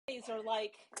holidays are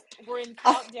like we're in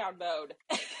countdown mode.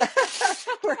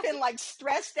 We're in like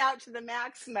stressed out to the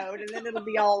max mode, and then it'll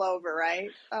be all over, right?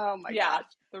 Oh my Yeah, gosh.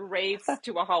 the race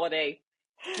to a holiday.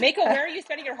 Mako, where are you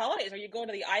spending your holidays? Are you going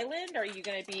to the island? Are you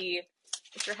going to be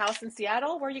at your house in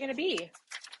Seattle? Where are you going to be?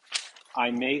 I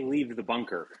may leave the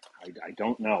bunker. I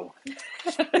don't know.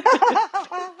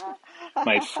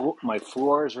 My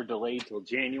floors are delayed till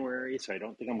January, so I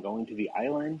don't think I'm going to the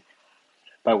island.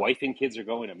 My wife and kids are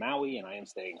going to Maui, and I am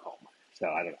staying home. So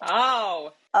I don't know.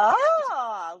 Oh,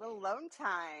 Oh, a little alone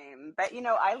time. But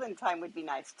island time would be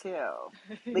nice too.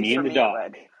 At least Me for and the me it dog.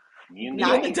 would. Me and the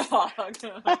you and the dog.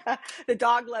 dog. The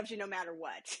dog loves you no matter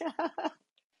what.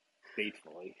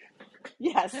 Faithfully.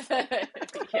 Yes.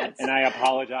 Yes. And I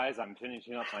apologize. I'm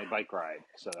finishing up my bike ride,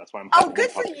 so that's why I'm Oh, huffing good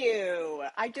and for puffing. you.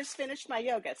 I just finished my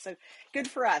yoga, so good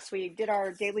for us. We did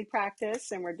our daily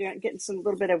practice, and we're getting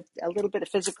a little bit of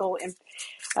physical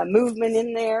movement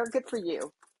in there. Good for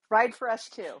you. Ride for us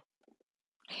too.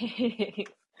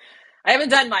 I haven't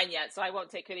done mine yet, so I won't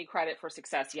take any credit for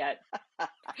success yet.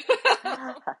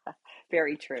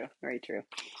 Very true. Very true.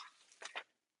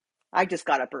 I just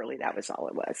got up early. That was all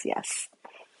it was. Yes.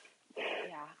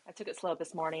 Yeah, I took it slow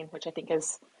this morning, which I think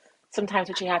is sometimes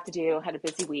what you have to do. Had a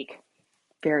busy week.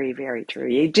 Very, very true.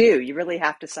 You do. You really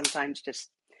have to sometimes just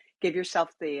give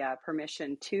yourself the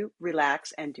permission to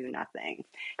relax and do nothing.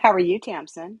 How are you,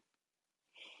 Tamsin?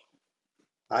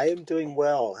 I am doing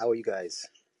well. How are you guys?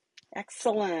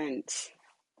 Excellent.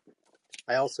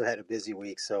 I also had a busy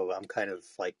week, so I'm kind of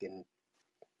like in,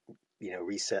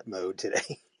 reset mode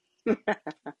today.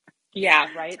 Yeah,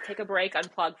 right. Take a break,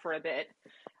 unplug for a bit.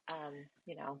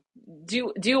 You know,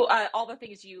 do all the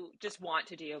things you just want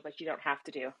to do, but you don't have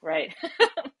to do, right?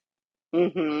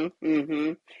 Mm-hmm.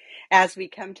 Mm-hmm. As we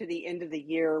come to the end of the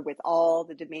year with all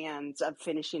the demands of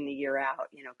finishing the year out,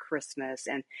 Christmas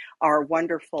and our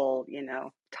wonderful,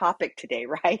 topic today,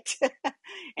 right?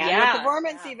 Annual Yeah,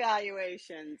 performance yeah,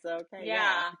 evaluations. Okay, yeah.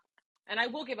 yeah. And I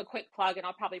will give a quick plug, and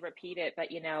I'll probably repeat it, but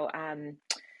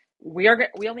we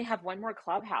only have one more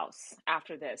clubhouse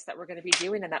after this that we're going to be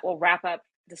doing, and that will wrap up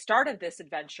the start of this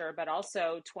adventure, but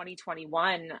also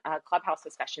 2021 clubhouse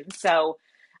discussions. So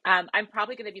I'm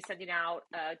probably going to be sending out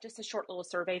just a short little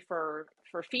survey for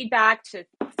feedback to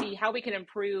see how we can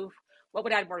improve, what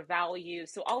would add more value.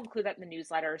 So I'll include that in the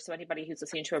newsletter. So anybody who's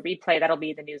listening to a replay, that'll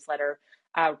be the newsletter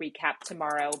recap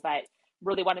tomorrow. But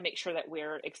really want to make sure that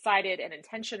we're excited and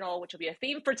intentional, which will be a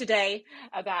theme for today,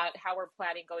 about how we're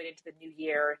planning going into the new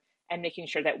year and making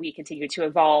sure that we continue to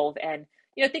evolve and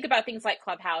think about things like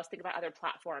Clubhouse, think about other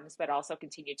platforms, but also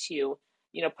continue to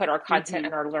put our content Mm-hmm.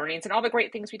 and our learnings and all the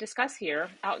great things we discuss here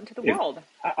out into the If world.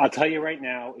 I'll tell you right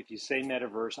now, if you say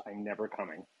metaverse, I'm never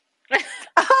coming. What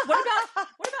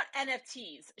about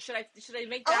NFTs? Should I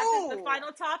make that the Oh,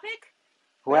 final topic?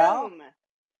 Well, boom.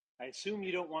 I assume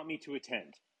you don't want me to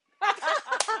attend.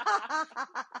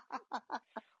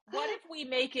 What if we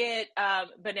make it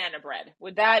banana bread?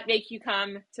 Would that make you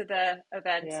come to the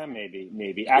event? Yeah,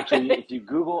 maybe. Actually, if you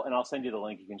Google, and I'll send you the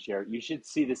link, you can share it. You should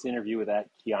see this interview that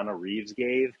Keanu Reeves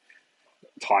gave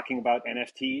talking about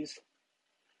NFTs.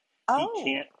 Oh.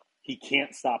 He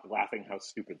can't stop laughing how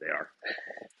stupid they are.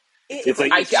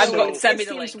 It Send me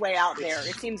the seems link. way out there.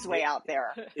 It seems way out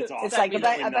there. It's awesome. It's like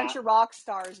Definitely a bunch of rock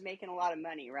stars making a lot of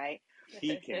money, right?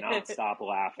 He cannot stop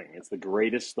laughing. It's the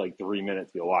greatest 3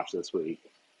 minutes you'll watch this week.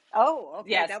 Oh,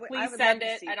 okay. Yes, I please would send love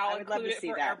to it, see. and I I'll would love include to it see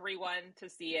for that. everyone to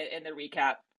see it in the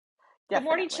recap. Definitely. Good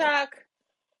morning, Chuck.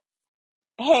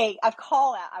 Hey, a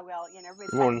call out. I will. Everybody's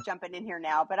Good kind morning. of jumping in here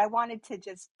now, but I wanted to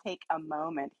just take a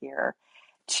moment here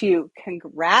to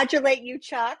congratulate you,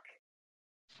 Chuck.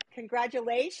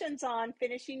 Congratulations on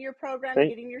finishing your program, Thank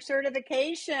getting your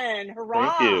certification.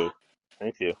 Hurrah! you.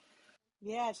 Thank you.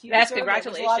 Yes, you Yes, deserve it. It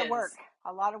was a lot of work. congratulations.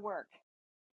 A lot of work.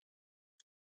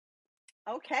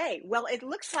 Okay, well, it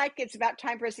looks like it's about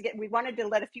time for us to we wanted to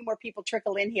let a few more people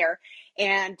trickle in here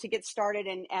and to get started.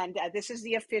 And this is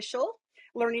the official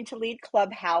Learning to Lead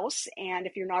Clubhouse. And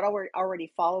if you're not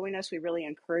already following us, we really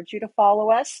encourage you to follow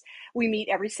us. We meet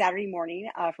every Saturday morning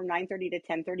from 9:30 to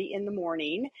 10:30 in the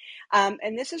morning.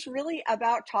 And this is really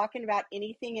about talking about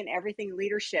anything and everything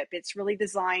leadership. It's really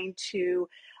designed to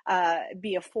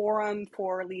be a forum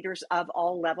for leaders of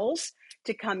all levels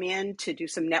to come in, to do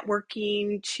some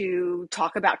networking, to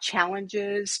talk about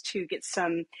challenges, to get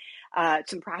some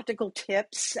practical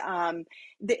tips.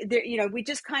 We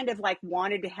just kind of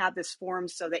wanted to have this forum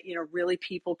so that really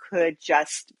people could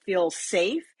just feel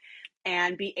safe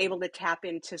and be able to tap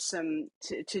into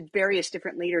to various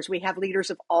different leaders. We have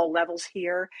leaders of all levels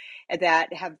here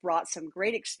that have brought some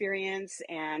great experience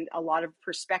and a lot of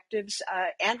perspectives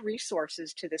and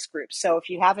resources to this group. So if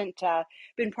you haven't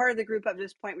been part of the group up to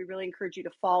this point, we really encourage you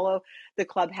to follow the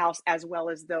clubhouse as well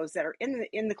as those that are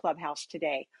in the clubhouse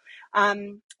today.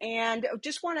 And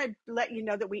just want to let you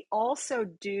know that we also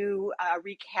do a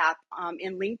recap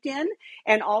in LinkedIn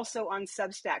and also on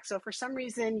Substack. So if for some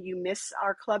reason you miss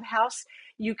our clubhouse,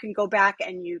 you can go back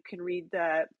and you can read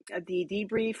the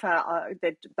debrief,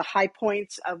 the high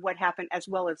points of what happened, as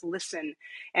well as listen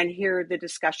and hear the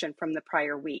discussion from the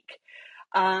prior week.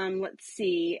 Let's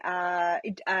see.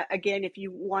 Again, if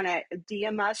you want to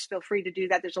DM us, feel free to do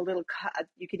that. There's a little,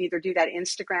 you can either do that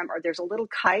Instagram, or there's a little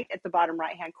kite at the bottom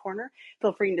right-hand corner.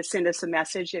 Feel free to send us a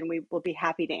message and we will be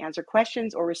happy to answer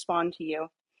questions or respond to you.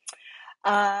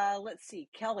 Let's see,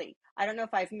 Kelly, I don't know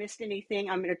if I've missed anything.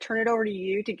 I'm going to turn it over to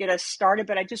you to get us started,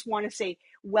 but I just want to say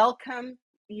welcome.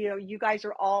 You guys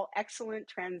are all excellent,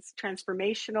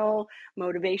 transformational,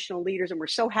 motivational leaders, and we're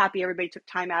so happy everybody took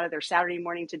time out of their Saturday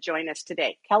morning to join us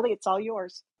today. Kelly, it's all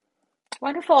yours.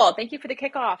 Wonderful. Thank you for the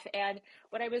kickoff. And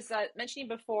what I was mentioning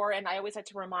before, and I always like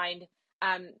to remind,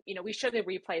 we show the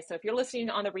replay. So if you're listening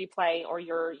on the replay, or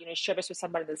you're, share this with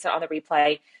somebody that's on the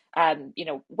replay,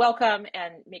 welcome,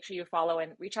 and make sure you follow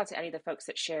and reach out to any of the folks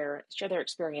that share their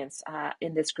experience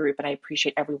in this group. And I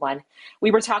appreciate everyone.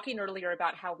 We were talking earlier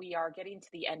about how we are getting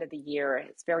to the end of the year.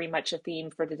 It's very much a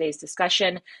theme for today's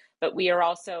discussion, but we are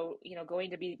also,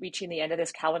 going to be reaching the end of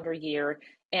this calendar year.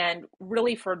 And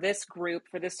really for this group,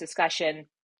 for this discussion,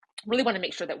 really want to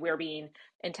make sure that we're being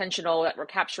intentional, that we're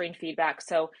capturing feedback.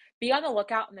 So be on the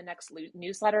lookout in the next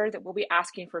newsletter that we'll be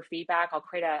asking for feedback. I'll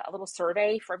create a little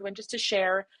survey for everyone just to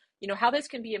share, how this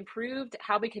can be improved,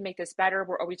 how we can make this better.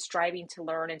 We're always striving to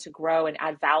learn and to grow and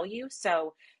add value.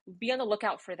 So be on the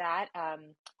lookout for that,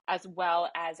 as well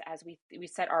as we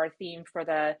set our theme for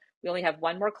we only have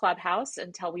one more clubhouse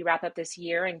until we wrap up this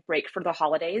year and break for the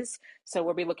holidays. So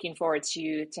we'll be looking forward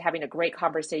to having a great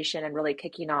conversation and really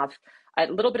kicking off a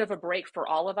little bit of a break for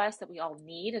all of us that we all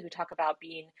need as we talk about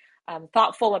being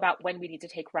thoughtful about when we need to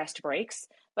take rest breaks,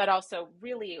 but also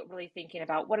really, really thinking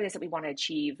about what it is that we want to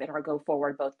achieve in our go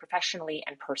forward, both professionally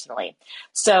and personally.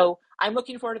 So I'm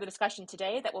looking forward to the discussion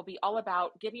today that will be all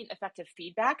about giving effective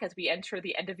feedback as we enter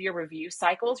the end of year review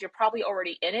cycles. You're probably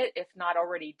already in it, if not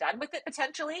already done with it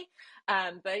potentially. But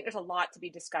I think there's a lot to be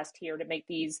discussed here to make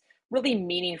these really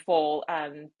meaningful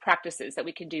practices that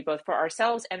we can do both for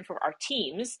ourselves and for our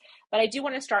teams. But I do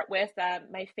want to start with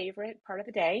my favorite part of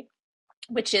the day,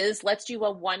 which is let's do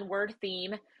a one-word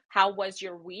theme. How was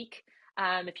your week?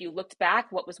 If you looked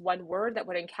back, what was one word that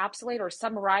would encapsulate or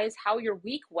summarize how your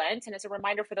week went? And as a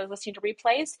reminder for those listening to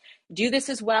replays, do this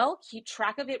as well. Keep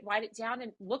track of it, write it down,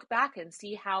 and look back and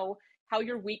see how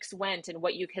your weeks went and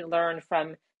what you can learn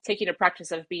from taking a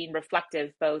practice of being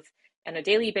reflective, both on a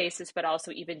daily basis, but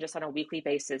also even just on a weekly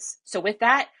basis. So with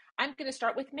that, I'm going to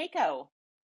start with Mako.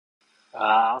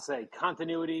 I'll say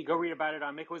continuity. Go read about it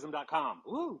on makewisdom.com.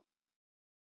 Woo!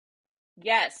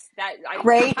 Yes,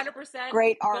 great 100%.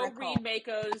 Great article. Go read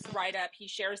Mako's write-up. He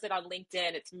shares it on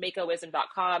LinkedIn. It's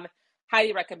makewisdom.com.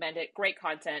 Highly recommend it. Great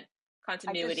content.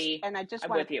 Continuity. I just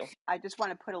want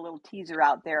to put a little teaser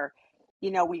out there.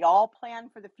 We all plan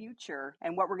for the future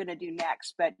and what we're going to do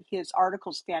next, but his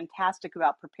article's fantastic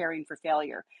about preparing for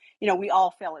failure. We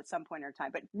all fail at some point in our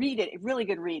time, but read it. Really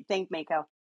good read. Thank Mako.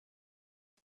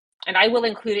 And I will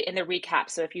include it in the recap.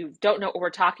 So if you don't know what we're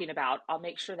talking about, I'll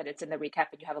make sure that it's in the recap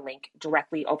and you have a link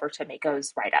directly over to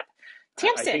Mako's write-up.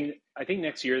 Tamsin. I think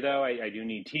next year, though, I do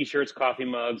need T-shirts, coffee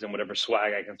mugs, and whatever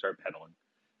swag I can start peddling.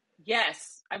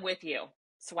 Yes, I'm with you.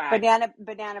 Swag.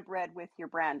 Banana bread with your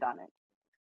brand on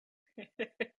it.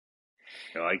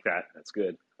 I like that. That's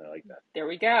good. I like that. There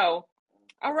we go.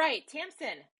 All right,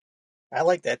 Tamsin. I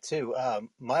like that too.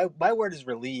 My word is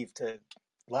relieved. A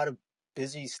lot of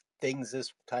busy things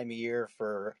this time of year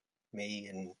for me,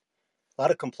 and a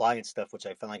lot of compliance stuff, which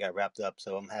I finally got wrapped up.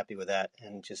 So I'm happy with that,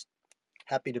 and just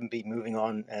happy to be moving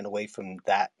on and away from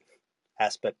that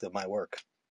aspect of my work.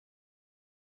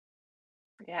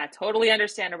 Yeah, totally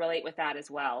understand and relate with that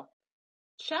as well.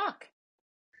 Chuck.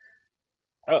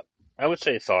 Oh, I would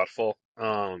say thoughtful.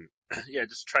 Yeah,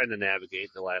 just trying to navigate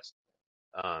the last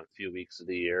few weeks of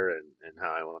the year and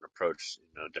how I want to approach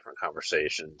different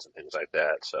conversations and things like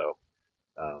that. So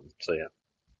yeah.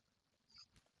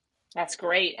 That's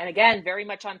great. And again, very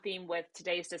much on theme with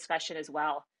today's discussion as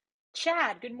well.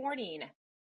 Chad, good morning.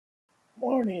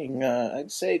 Morning.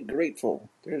 I'd say grateful.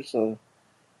 I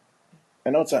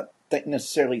know it's not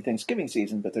necessarily Thanksgiving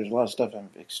season, but there's a lot of stuff I'm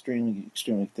extremely,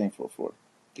 extremely thankful for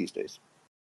these days.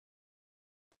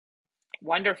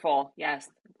 Wonderful. Yes.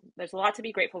 There's a lot to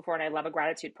be grateful for, and I love a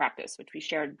gratitude practice, which we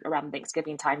shared around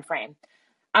Thanksgiving time frame.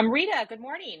 Rita, good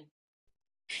morning.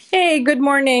 Hey, good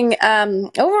morning.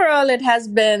 Overall, it has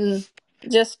been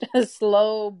just a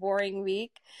slow, boring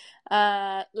week.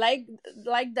 Like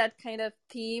that kind of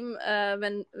theme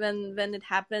when it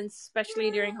happens, especially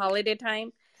during holiday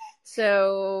time.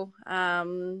 So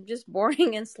just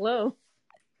boring and slow.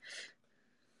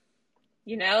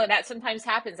 That sometimes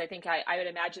happens. I think I would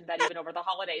imagine that even over the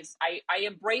holidays, I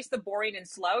embrace the boring and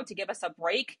slow to give us a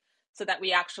break so that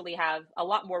we actually have a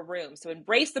lot more room. So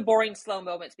embrace the boring, slow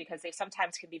moments because they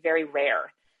sometimes can be very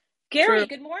rare. Gary, True.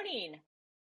 good morning.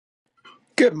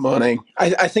 Good morning.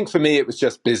 I think for me it was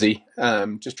just busy,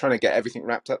 just trying to get everything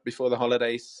wrapped up before the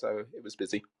holidays, so it was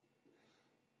busy.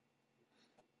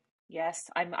 Yes,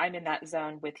 I'm in that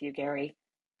zone with you, Gary.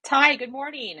 Ty, good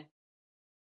morning.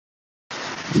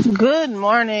 Good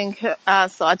morning.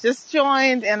 So I just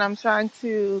joined and I'm trying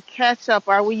to catch up.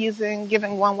 Are we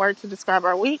giving one word to describe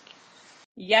our week?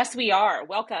 Yes, we are.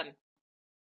 Welcome.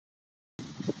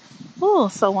 Oh,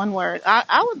 so one word.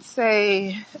 I would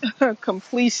say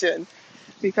completion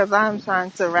because I'm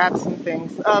trying to wrap some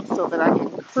things up so that I can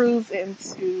cruise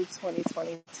into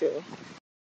 2022.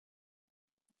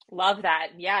 Love that.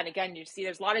 Yeah, and again, you see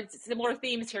there's a lot of similar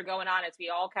themes here going on as we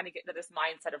all kind of get into this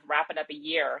mindset of wrapping up a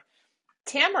year.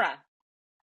 Tamara.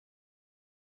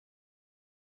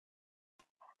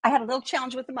 I had a little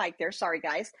challenge with the mic there. Sorry,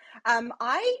 guys.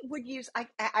 I would use.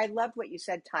 I loved what you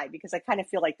said, Ty, because I kind of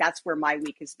feel like that's where my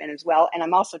week has been as well. And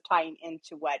I'm also tying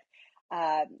into what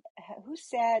um, who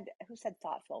said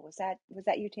thoughtful. Was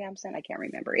that you, Tamsin? I can't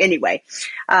remember. Anyway,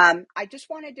 I just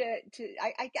wanted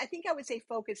I think I would say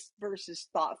focused versus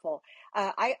thoughtful.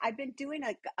 I've been doing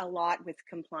a lot with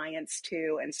compliance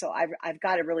too, and so I've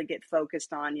got to really get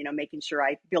focused on making sure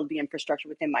I build the infrastructure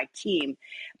within my team.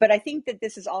 But I think that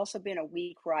this has also been a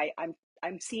week where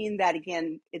I'm seeing that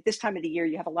again at this time of the year.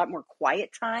 You have a lot more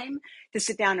quiet time to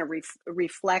sit down and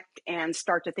reflect and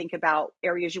start to think about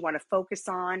areas you want to focus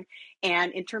on.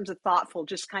 And in terms of thoughtful,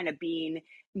 just kind of being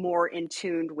more in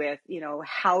tune with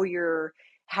how you're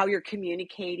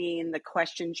communicating, the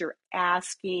questions you're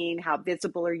asking, how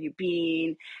visible are you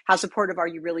being, how supportive are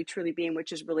you really truly being,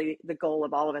 which is really the goal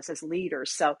of all of us as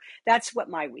leaders. So that's what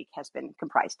my week has been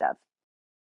comprised of.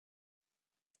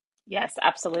 Yes,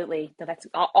 absolutely. So that's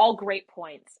all great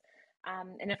points.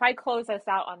 And if I close us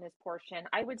out on this portion,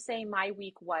 I would say my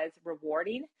week was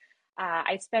rewarding.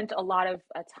 I spent a lot of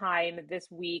time this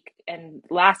week and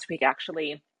last week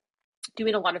actually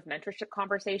doing a lot of mentorship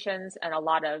conversations and a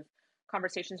lot of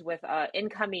conversations with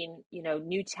incoming,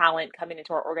 new talent coming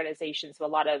into our organization. So a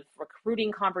lot of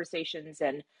recruiting conversations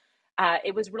and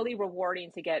it was really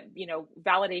rewarding to get,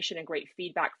 validation and great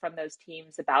feedback from those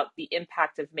teams about the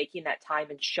impact of making that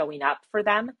time and showing up for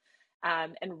them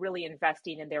and really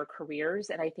investing in their careers.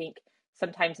 And I think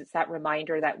sometimes it's that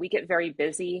reminder that we get very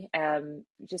busy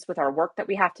just with our work that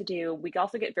we have to do. We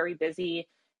also get very busy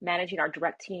managing our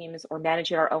direct teams or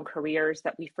managing our own careers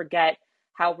that we forget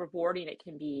how rewarding it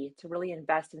can be to really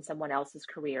invest in someone else's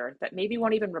career that maybe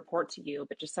won't even report to you,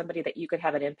 but just somebody that you could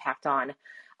have an impact on.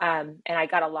 And I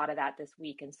got a lot of that this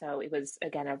week. And so it was,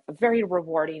 again, a very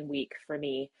rewarding week for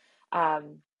me.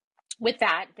 Um, with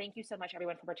that, thank you so much,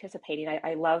 everyone, for participating.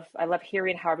 I love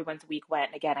hearing how everyone's week went.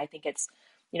 And again, I think it's,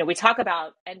 we talk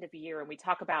about end of the year and we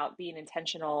talk about being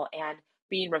intentional and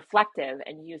being reflective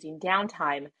and using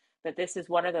downtime. But this is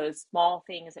one of those small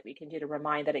things that we can do to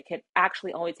remind that it can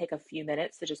actually only take a few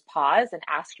minutes to just pause and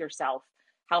ask yourself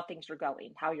how things are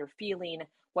going, how you're feeling,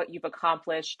 what you've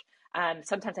accomplished.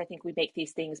 Sometimes I think we make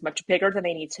these things much bigger than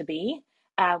they need to be,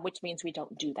 which means we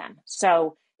don't do them.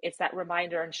 So it's that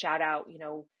reminder and shout out,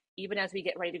 even as we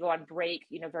get ready to go on break,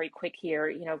 very quick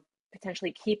here,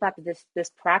 potentially keep up this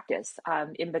practice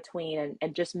in between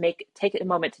and just take a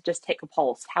moment to just take a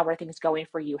pulse. How are things going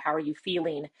for you? How are you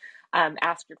feeling?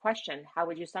 Ask your question. How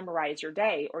would you summarize your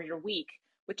day or your week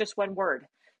with just one word?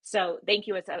 So thank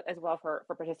you as well for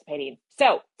participating.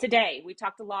 So today we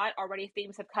talked a lot already.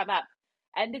 Themes have come up.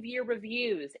 End of year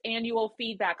reviews, annual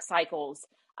feedback cycles.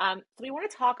 So we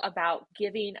want to talk about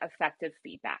giving effective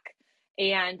feedback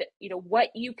and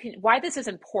why this is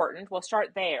important. We'll start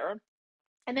there.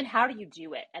 And then how do you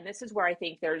do it? And this is where I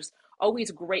think there's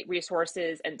always great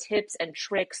resources and tips and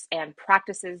tricks and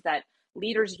practices that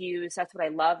leaders use. That's what I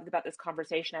loved about this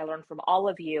conversation. I learned from all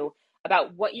of you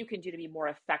about what you can do to be more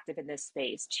effective in this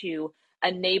space, to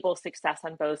enable success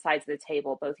on both sides of the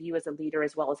table, both you as a leader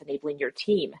as well as enabling your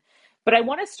team. But I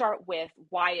want to start with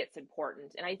why it's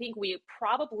important. And I think we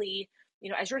probably,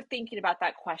 as you're thinking about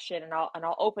that question, and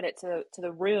I'll open it to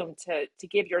the room to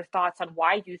give your thoughts on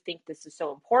why you think this is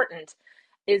so important.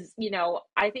 is,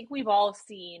 I think we've all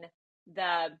seen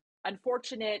the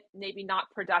unfortunate, maybe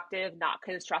not productive, not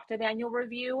constructive annual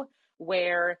review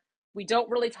where we don't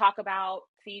really talk about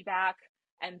feedback,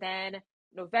 and then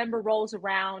November rolls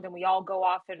around and we all go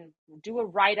off and do a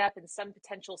write-up in some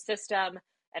potential system,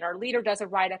 and our leader does a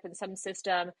write-up in some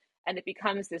system, and it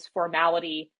becomes this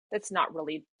formality that's not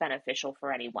really beneficial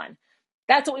for anyone.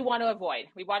 That's what we want to avoid.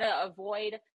 We want to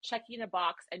avoid checking a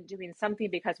box and doing something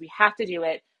because we have to do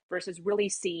it versus really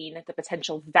seeing the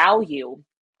potential value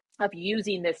of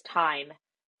using this time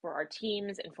for our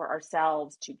teams and for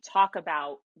ourselves to talk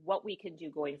about what we can do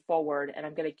going forward. And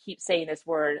I'm going to keep saying this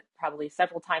word probably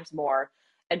several times more,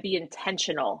 and be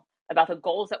intentional about the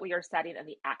goals that we are setting and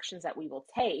the actions that we will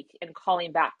take. And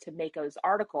calling back to Mako's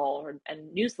article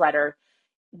and newsletter,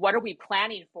 what are we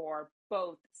planning for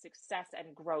both success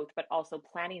and growth, but also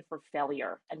planning for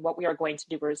failure and what we are going to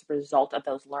do as a result of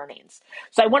those learnings.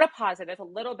 So I want to pause it. There's a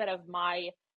little bit of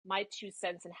my 2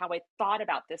 cents and how I thought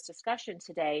about this discussion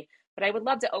today, but I would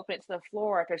love to open it to the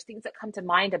floor if there's things that come to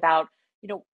mind about,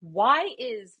 why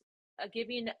is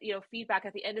giving, feedback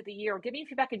at the end of the year, or giving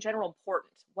feedback in general,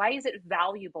 important? Why is it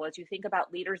valuable as you think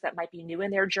about leaders that might be new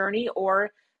in their journey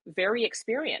or very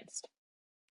experienced?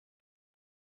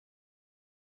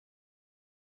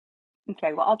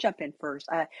 Okay, well, I'll jump in first.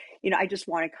 I just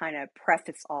want to kind of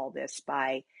preface all this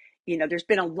by, there's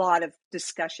been a lot of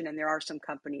discussion, and there are some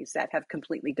companies that have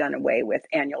completely done away with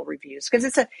annual reviews because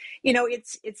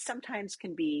it's sometimes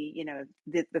can be,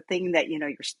 the thing that,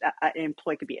 an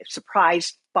employee could be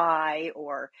surprised by,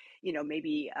 or,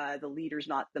 maybe the leader's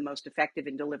not the most effective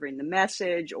in delivering the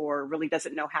message, or really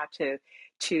doesn't know how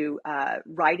to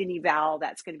write an eval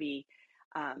that's going to be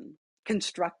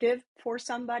constructive for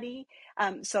somebody.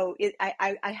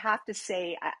 I have to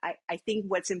say, I think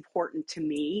what's important to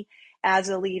me as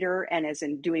a leader and as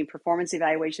in doing performance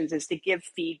evaluations is to give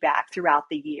feedback throughout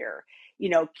the year.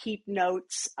 Keep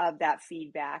notes of that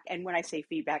feedback. And when I say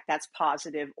feedback, that's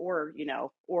positive or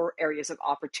areas of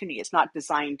opportunity. It's not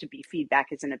designed to be feedback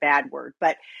isn't a bad word,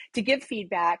 but to give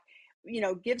feedback,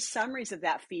 give summaries of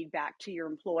that feedback to your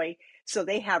employee so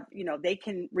they have, they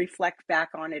can reflect back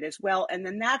on it as well. And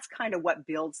then that's kind of what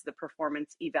builds the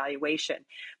performance evaluation.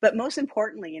 But most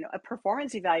importantly, a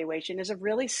performance evaluation is a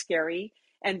really scary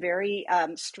and very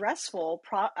stressful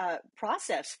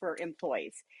process for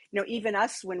employees. Even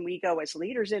us, when we go as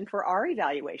leaders in for our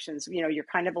evaluations, you're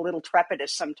kind of a little trepidatious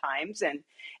sometimes.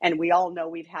 And we all know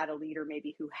we've had a leader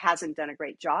maybe who hasn't done a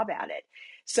great job at it.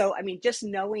 So, just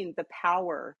knowing the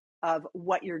power of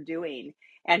what you're doing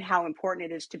and how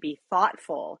important it is to be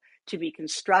thoughtful, to be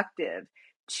constructive,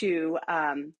 to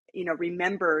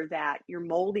remember that you're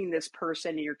molding this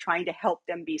person and you're trying to help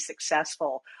them be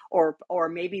successful, or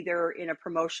maybe they're in a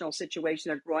promotional situation,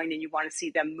 they're growing and you want to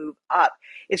see them move up.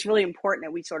 It's really important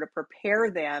that we sort of prepare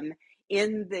them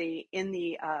in the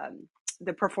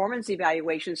performance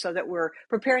evaluation so that we're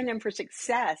preparing them for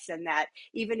success, and that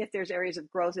even if there's areas of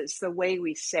growth, it's the way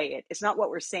we say it. It's not what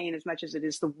we're saying as much as it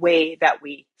is the way that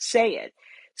we say it.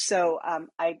 So I'm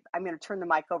going to turn the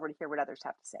mic over to hear what others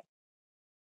have to say.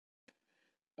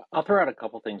 I'll throw out a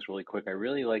couple things really quick. I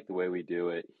really like the way we do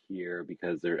it here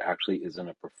because there actually isn't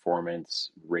a performance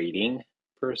rating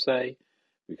per se.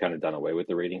 We've kind of done away with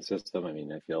the rating system.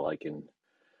 I feel like in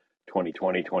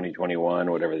 2020,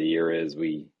 2021, whatever the year is,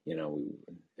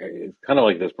 it's kind of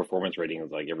like this performance rating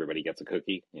is like everybody gets a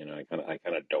cookie. I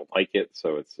kind of don't like it.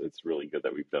 So it's really good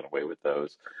that we've done away with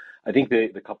those. I think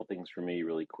the couple things for me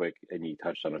really quick, and you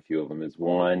touched on a few of them, is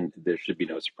one, there should be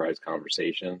no surprise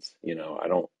conversations. I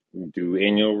don't do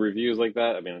annual reviews like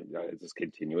that. It's just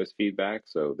continuous feedback.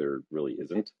 So there really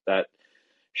isn't that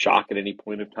shock at any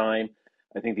point of time.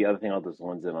 I think the other thing I'll just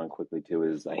lens in on quickly too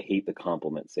is I hate the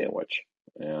compliment sandwich,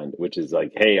 and which is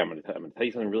like, hey, I'm gonna tell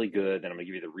you something really good, then I'm gonna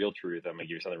give you the real truth. I'm gonna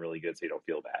give you something really good so you don't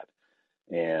feel bad.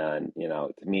 And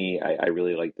to me, I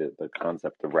really like the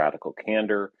concept of radical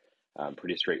candor.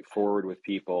 Pretty straightforward with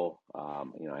people.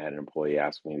 I had an employee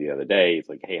ask me the other day, it's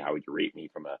like, hey, how would you rate me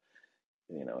from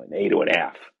an A to an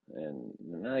F?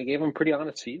 And I gave him pretty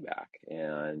honest feedback.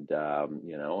 And,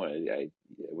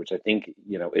 which I think,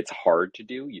 it's hard to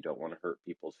do. You don't want to hurt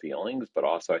people's feelings, but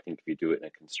also I think if you do it in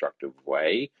a constructive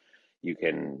way, you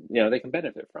can, they can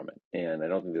benefit from it. And I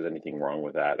don't think there's anything wrong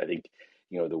with that. I think,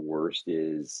 the worst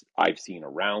is I've seen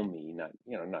around me,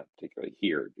 not particularly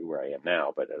here where I am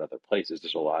now, but at other places,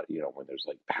 there's a lot, when there's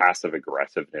like passive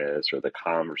aggressiveness or the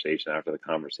conversation after the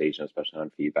conversation, especially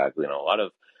on feedback, a lot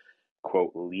of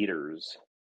quote leaders,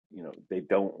 they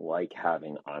don't like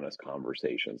having honest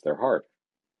conversations. They're hard.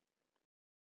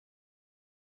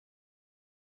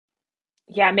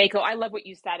 Yeah, Mako, I love what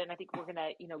you said, and I think we're gonna,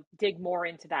 dig more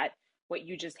into that what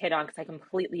you just hit on, because I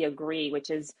completely agree, which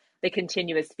is the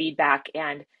continuous feedback.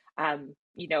 And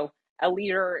you know, a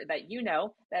leader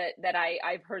that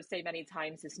I've heard say many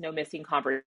times is no missing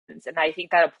conversations. And I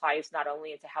think that applies not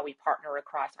only into how we partner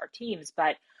across our teams,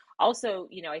 but also,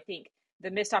 I think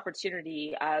the missed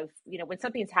opportunity of, when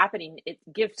something's happening, it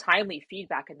give timely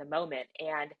feedback in the moment.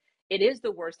 And it is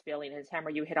the worst feeling, and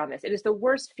Tamara, you hit on this. It is the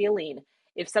worst feeling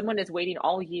if someone is waiting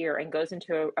all year and goes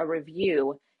into a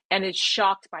review and is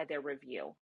shocked by their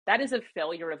review. That is a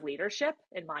failure of leadership,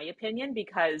 in my opinion,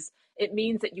 because it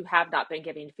means that you have not been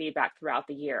giving feedback throughout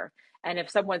the year. And if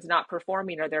someone's not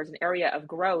performing or there's an area of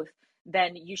growth,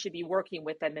 then you should be working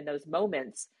with them in those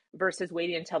moments versus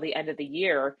waiting until the end of the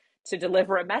year to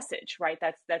deliver a message, right?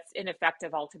 That's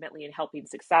ineffective ultimately in helping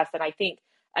success. And I think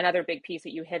another big piece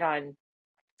that you hit on,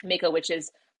 Miko, which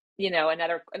is,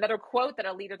 another quote that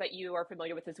a leader that you are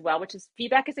familiar with as well, which is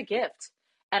feedback is a gift.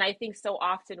 And I think so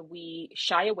often we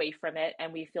shy away from it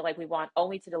and we feel like we want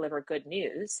only to deliver good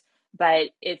news, but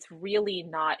it's really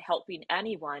not helping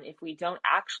anyone if we don't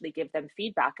actually give them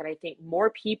feedback. And I think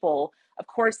more people, of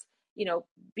course,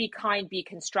 be kind, be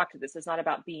constructive. This is not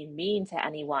about being mean to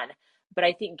anyone, but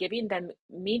I think giving them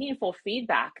meaningful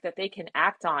feedback that they can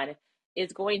act on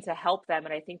is going to help them.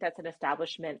 And I think that's an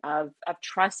establishment of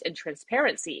trust and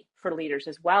transparency for leaders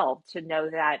as well, to know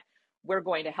that we're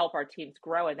going to help our teams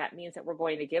grow. And that means that we're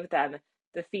going to give them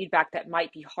the feedback that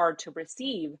might be hard to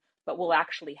receive, but will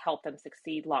actually help them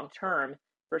succeed long term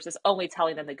versus only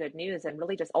telling them the good news and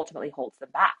really just ultimately holds them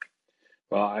back.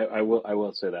 Well, I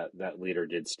will say that leader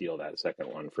did steal that second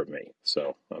one from me.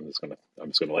 So I'm just gonna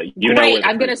let you know Great.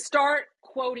 I'm going to start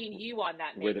quoting you on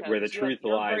that, Miko, where the truth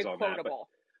lies on quotable.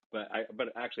 that.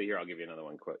 But actually, here I'll give you another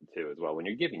one quote too as well. When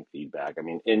you're giving feedback, I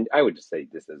mean, and I would just say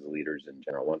this as leaders in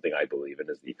general. One thing I believe in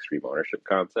is the extreme ownership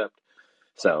concept.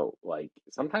 So, like,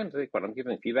 sometimes, like, when I'm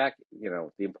giving feedback,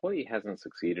 the employee hasn't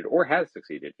succeeded or has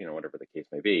succeeded, whatever the case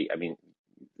may be. I mean,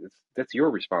 that's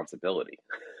your responsibility.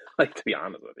 Like, to be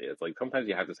honest with you, it's like sometimes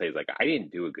you have to say, it's like, I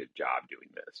didn't do a good job doing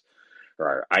this,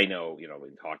 or I know,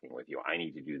 in talking with you, I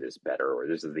need to do this better, or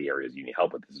this is the areas you need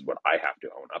help with. This is what I have to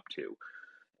own up to.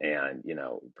 And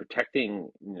protecting,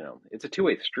 it's a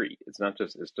two-way street. It's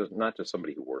just not just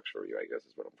somebody who works for you, I guess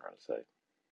is what I'm trying to say.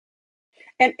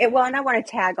 And I want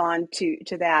to tag on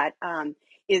to that,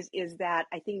 is that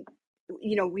I think,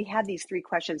 we had these three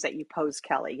questions that you posed,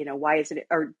 Kelly. Why is it,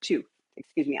 or two,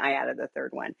 excuse me, I added the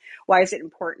third one. Why is it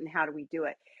important? How do we do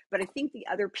it? But I think the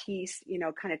other piece,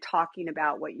 kind of talking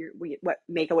about what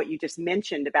you just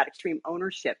mentioned about extreme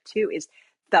ownership too, is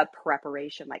the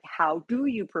preparation. Like, how do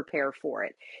you prepare for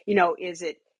it?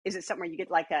 Is it something where you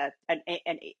get like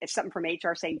something from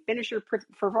HR saying, finish your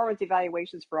performance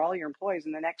evaluations for all your employees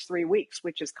in the next 3 weeks,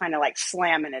 which is kind of like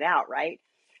slamming it out, right?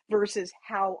 Versus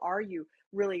how are you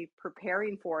really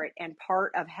preparing for it? And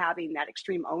part of having that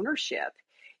extreme ownership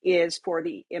is for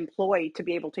the employee to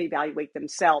be able to evaluate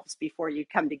themselves before you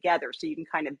come together. So you can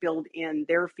kind of build in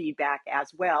their feedback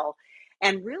as well.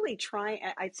 And really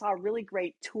I saw a really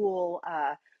great tool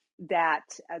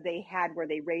that they had where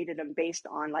they rated them based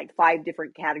on like 5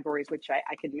 different categories, which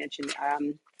I could mention.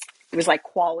 It was like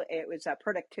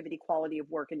productivity, quality of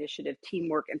work, initiative,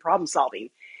 teamwork, and problem solving.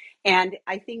 And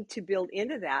I think to build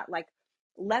into that, like,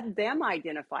 let them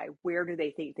identify where do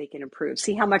they think they can improve.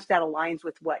 See how much that aligns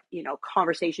with what,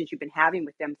 conversations you've been having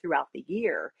with them throughout the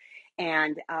year.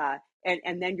 And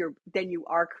then you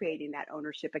are creating that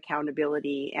ownership,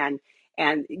 accountability, and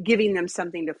giving them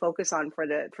something to focus on for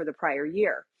the prior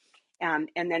year. And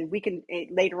then we can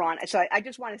later on. So I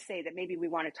just want to say that maybe we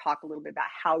want to talk a little bit about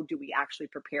how do we actually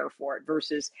prepare for it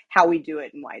versus how we do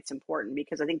it and why it's important,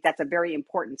 because I think that's a very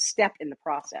important step in the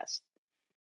process.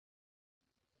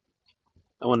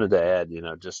 I wanted to add,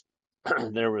 just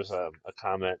there was a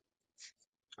comment.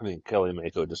 I mean, Kelly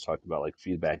Mako just talked about like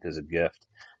feedback as a gift.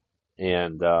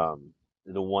 And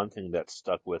the one thing that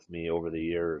stuck with me over the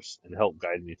years and helped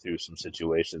guide me through some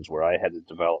situations where I had to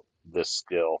develop this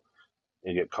skill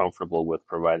and get comfortable with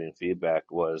providing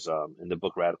feedback was in the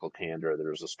book Radical Candor.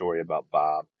 There's a story about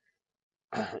Bob,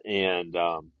 and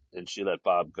she let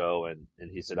Bob go, and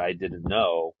he said, I didn't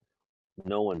know.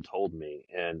 No one told me.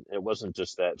 And it wasn't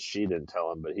just that she didn't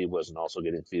tell him, but he wasn't also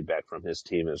getting feedback from his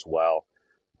team as well.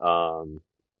 And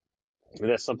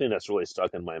that's something that's really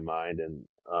stuck in my mind. And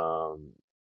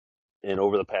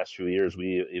over the past few years,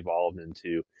 we evolved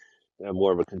into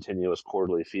more of a continuous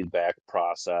quarterly feedback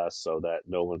process so that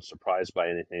no one's surprised by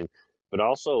anything, but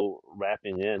also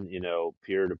wrapping in,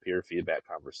 peer-to-peer feedback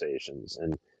conversations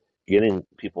and getting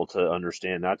people to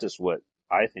understand not just what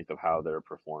I think of how they're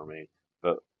performing,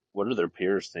 but what do their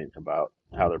peers think about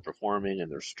how they're performing and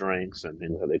their strengths and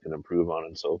things that they can improve on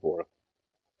and so forth.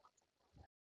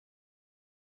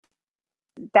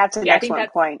 That's an Yeah, I think excellent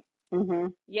that's point. Mm-hmm.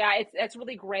 yeah, that's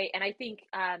really great. And I think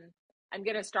I'm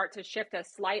going to start to shift us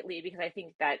slightly because I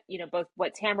think that, both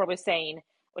what Tamara was saying,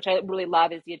 which I really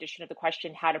love, is the addition of the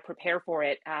question, how to prepare for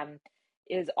it,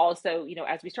 is also,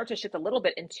 as we start to shift a little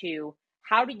bit into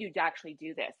how do you actually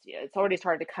do this? It's already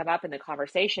started to come up in the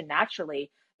conversation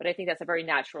naturally, but I think that's a very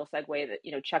natural segue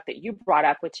that, Chuck, that you brought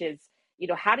up, which is,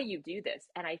 how do you do this?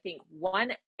 And I think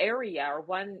one area or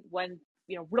one,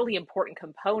 really important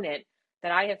component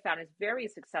that I have found is very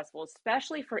successful,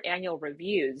 especially for annual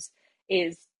reviews,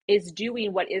 is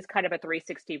doing what is kind of a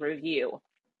 360 review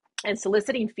and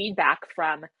soliciting feedback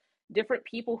from different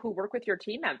people who work with your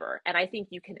team member. And I think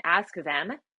you can ask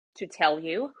them to tell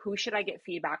you, who should I get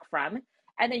feedback from?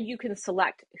 And then you can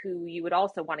select who you would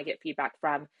also want to get feedback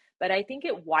from. But I think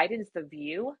it widens the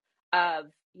view of,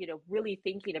 really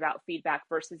thinking about feedback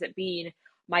versus it being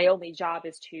my only job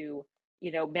is to,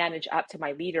 manage up to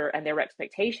my leader and their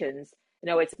expectations.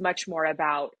 It's much more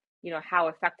about, how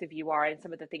effective you are, and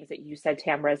some of the things that you said,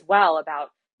 Tamara, as well, about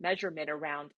measurement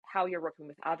around how you're working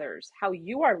with others, how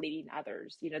you are leading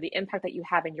others, the impact that you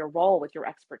have in your role with your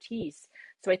expertise.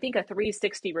 So I think a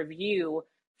 360 review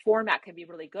format can be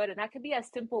really good. And that can be as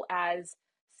simple as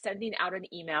sending out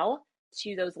an email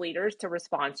to those leaders to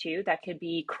respond to. That could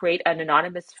be create an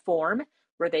anonymous form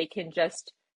where they can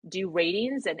just do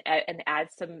ratings and add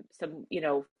some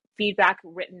feedback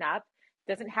written up.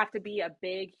 Doesn't have to be a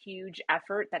big, huge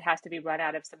effort that has to be run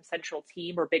out of some central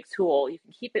team or big tool. You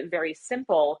can keep it very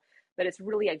simple, but it's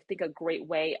really, I think, a great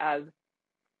way of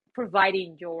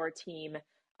providing your team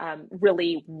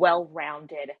really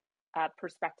well-rounded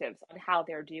perspectives on how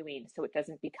they're doing. So it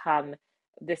doesn't become,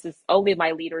 this is only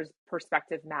my leader's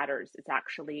perspective matters. It's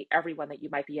actually everyone that you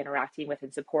might be interacting with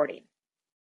and supporting.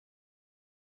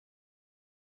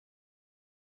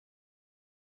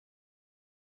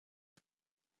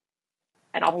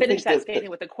 And I'll I finish think that that statement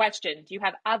with a question. Do you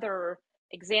have other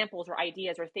examples or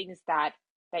ideas or things that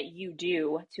you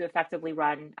do to effectively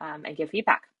run and give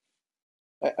feedback?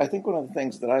 I think one of the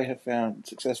things that I have found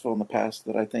successful in the past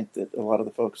that I think that a lot of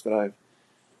the folks that I've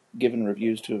given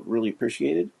reviews to have really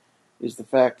appreciated is the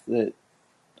fact that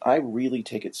I really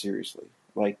take it seriously.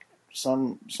 Like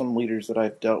some leaders that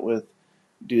I've dealt with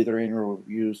do their annual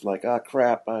reviews like, ah,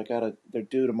 crap, they're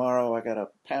due tomorrow. I gotta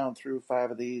pound through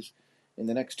 5 of these in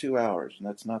the next 2 hours, and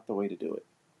that's not the way to do it.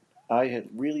 I had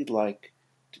really like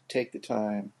to take the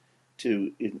time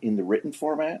to, in the written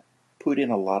format, put in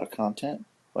a lot of content,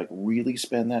 like really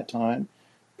spend that time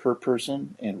per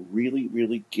person and really,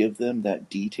 really give them that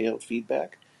detailed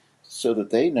feedback so that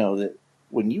they know that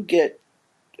when you get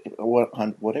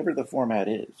whatever the format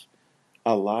is,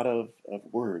 a lot of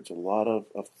words, a lot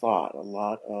of thought, a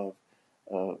lot of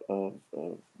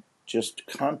just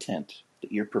content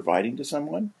that you're providing to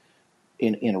someone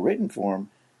in a written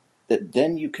form that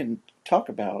then you can talk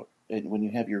about, and when you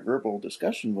have your verbal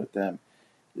discussion with them,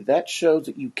 that shows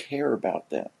that you care about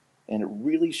them. And it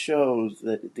really shows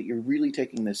that you're really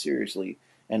taking this seriously,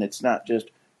 and it's not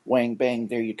just whang bang,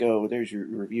 there you go, there's your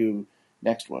review,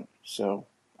 next one. So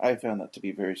I found that to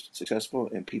be very successful,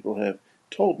 and people have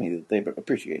told me that they've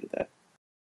appreciated that.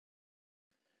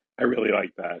 I really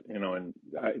like that, and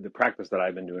the practice that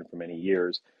I've been doing for many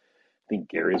years. I think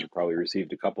Gary's probably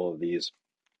received a couple of these,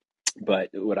 but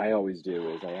what I always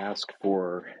do is I ask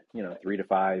for, 3 to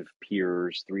 5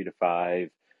 peers, 3 to 5,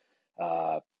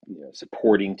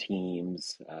 supporting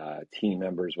teams, team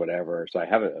members, whatever. So I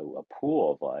have a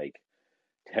pool of like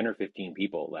 10 or 15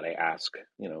 people that I ask,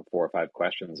 4 or 5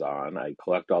 questions on. I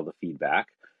collect all the feedback.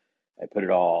 I put it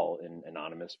all in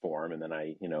anonymous form, and then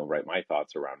I, write my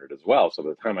thoughts around it as well. So by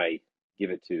the time I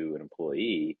give it to an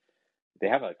employee, they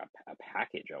have like a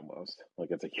package almost. Like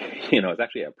it's it's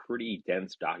actually a pretty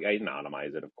dense doc. I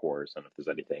anonymize it, of course, and if there's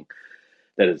anything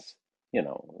that is,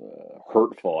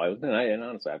 hurtful, and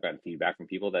honestly, I've gotten feedback from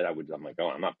people that I'm like, oh,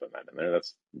 I'm not putting that in there.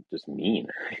 That's just mean.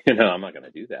 I'm not going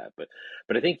to do that. But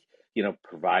I think,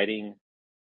 providing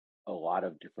a lot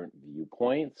of different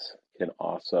viewpoints can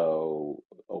also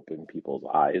open people's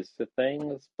eyes to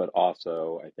things, but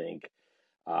also I think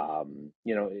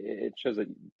it shows that,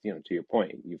 to your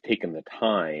point, you've taken the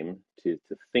time to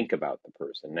think about the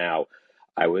person. Now,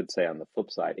 I would say on the flip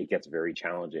side, it gets very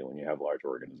challenging when you have large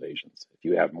organizations. If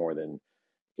you have more than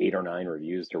 8 or 9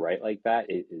 reviews to write like that,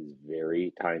 it is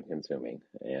very time consuming.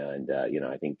 And,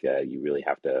 I think you really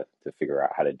have to figure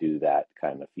out how to do that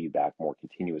kind of feedback more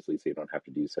continuously so you don't have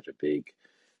to do such a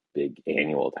big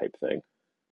annual type thing.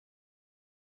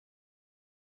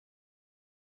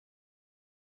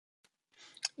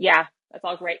 Yeah, that's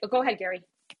all great. But go ahead, Gary.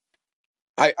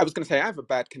 I was going to say I have a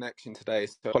bad connection today,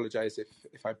 so I apologize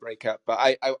if I break up. But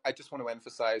I just want to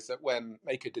emphasize that when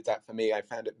Maker did that for me, I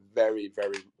found it very,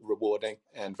 very rewarding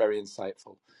and very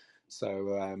insightful.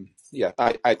 So yeah,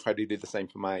 I try to do the same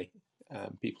for my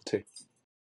people too.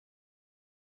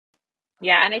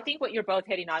 Yeah, and I think what you're both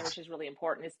hitting on, which is really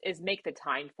important, is make the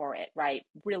time for it, right?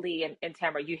 Really, and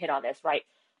Tamara, you hit on this, right?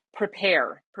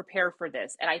 Prepare for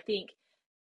this. And I think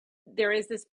there is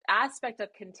this aspect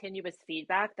of continuous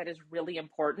feedback that is really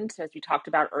important, as we talked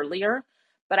about earlier.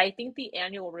 But I think the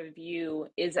annual review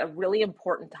is a really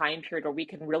important time period where we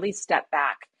can really step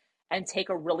back and take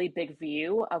a really big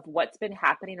view of what's been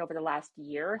happening over the last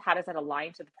year. How does that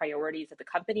align to the priorities of the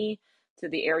company, to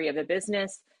the area of the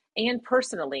business, and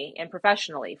personally and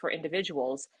professionally for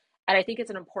individuals? And I think it's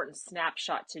an important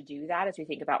snapshot to do that as we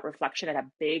think about reflection at a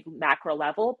big macro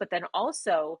level, but then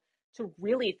also to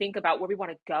really think about where we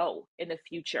want to go in the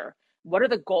future. What are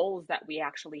the goals that we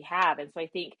actually have? And so I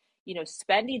think,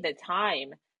 spending the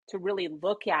time to really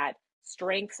look at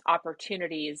strengths,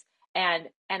 opportunities, and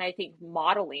I think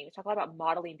modeling, talk a lot about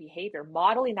modeling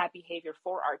that behavior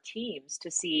for our teams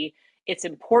to see it's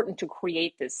important to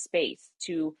create this space,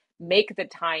 to make the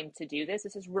time to do this.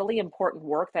 This is really important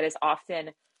work that is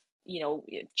often,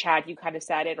 Chad, you kind of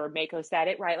said it, or Mako said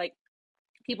it, right? Like,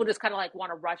 people just kind of like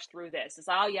want to rush through this. It's,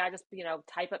 oh yeah, just,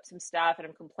 type up some stuff, and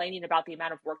I'm complaining about the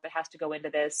amount of work that has to go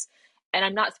into this. And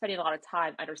I'm not spending a lot of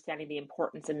time understanding the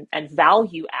importance and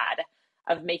value add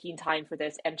of making time for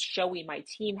this and showing my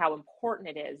team how important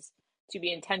it is to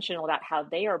be intentional about how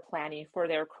they are planning for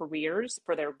their careers,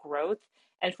 for their growth,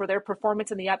 and for their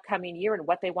performance in the upcoming year, and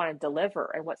what they want to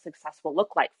deliver and what success will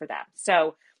look like for them.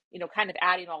 So, kind of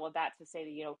adding all of that to say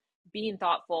that, being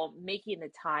thoughtful, making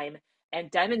the time, and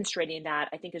demonstrating that,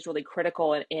 I think, is really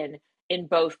critical in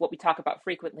both what we talk about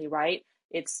frequently, right?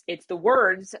 It's the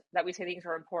words that we say things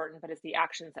are important, but it's the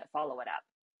actions that follow it up.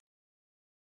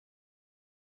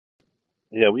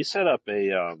 Yeah, we set up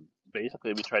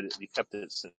basically we kept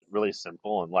it really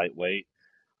simple and lightweight,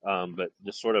 but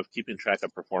just sort of keeping track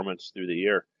of performance through the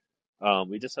year.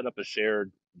 We just set up a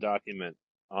shared document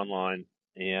online,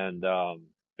 and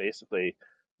basically,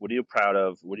 what are you proud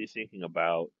of? What are you thinking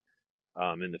about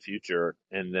in the future?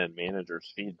 And then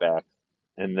managers' feedback,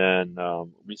 and then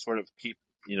we sort of keep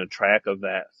track of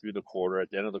that through the quarter.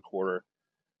 At the end of the quarter,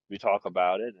 we talk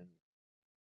about it,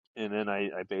 and then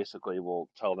I basically will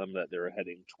tell them that they're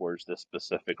heading towards this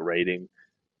specific rating,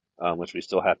 which we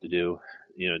still have to do,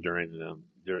 during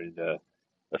the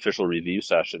official review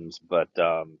sessions. But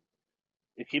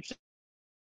it keeps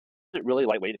it really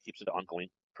lightweight. It keeps it an ongoing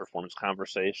performance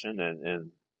conversation,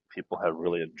 and people have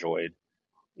really enjoyed,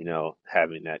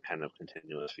 having that kind of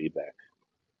continuous feedback.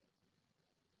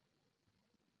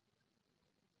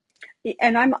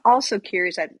 And I'm also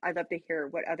curious, I'd love to hear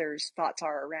what others' thoughts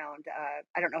are around.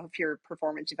 I don't know if your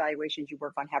performance evaluations you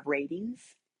work on have ratings.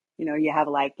 You have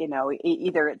like,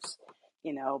 either it's,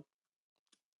 you know,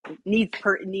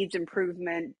 needs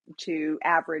improvement to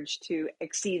average to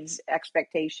exceeds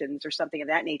expectations or something of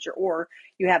that nature, or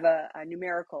you have a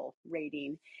numerical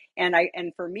rating. And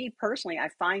for me personally, I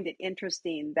find it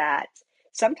interesting that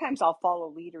sometimes I'll follow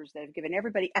leaders that have given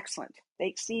everybody excellent. They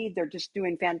exceed. They're just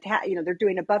doing fantastic. They're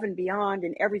doing above and beyond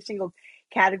in every single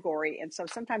category. And so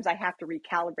sometimes I have to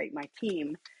recalibrate my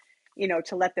team,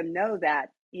 to let them know that,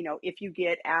 if you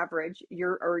get average,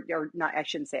 or not, I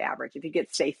shouldn't say average, if you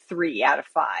get, say, 3 out of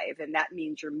 5, and that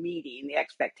means you're meeting the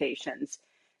expectations,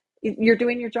 you're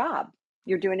doing your job.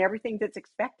 You're doing everything that's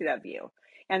expected of you.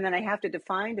 And then I have to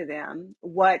define to them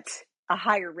what a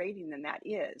higher rating than that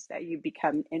is, that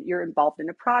you're involved in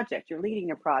a project, you're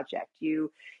leading a project,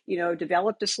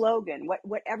 developed a slogan,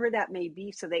 whatever that may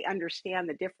be, so they understand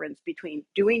the difference between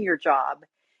doing your job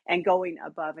and going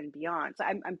above and beyond. So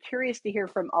I'm curious to hear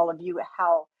from all of you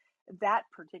how that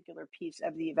particular piece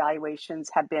of the evaluations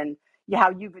have been, how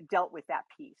you've dealt with that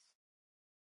piece.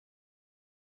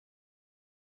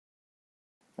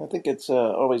 I think it's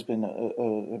always been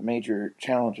a major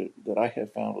challenge that I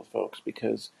have found with folks,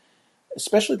 because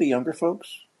especially the younger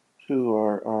folks who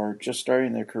are just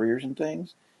starting their careers and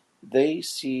things, they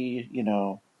see,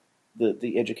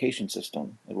 the education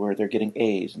system where they're getting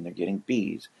A's and they're getting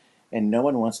B's, and no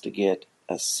one wants to get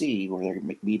a C where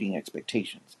they're meeting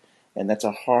expectations. And that's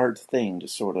a hard thing to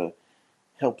sort of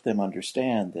help them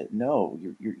understand, that no,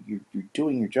 you're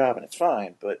doing your job and it's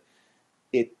fine, but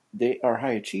they are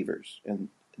high achievers and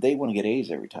they want to get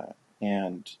A's every time.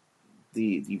 And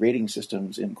the rating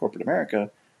systems in corporate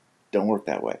America don't work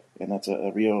that way, and that's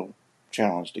a real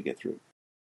challenge to get through.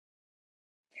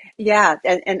 Yeah,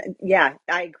 and yeah,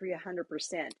 I agree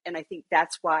 100%. And I think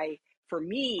that's why, for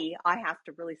me, I have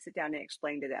to really sit down and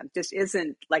explain to them. This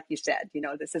isn't, like you said,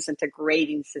 this isn't a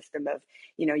grading system of,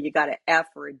 you got an F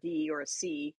or a D or a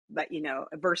C, but,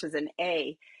 versus an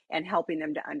A, and helping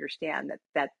them to understand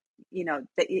that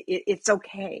it's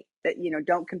okay, that,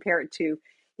 don't compare it to,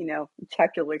 Chuck,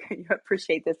 you'll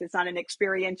appreciate this. It's not an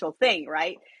experiential thing,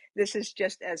 right? This is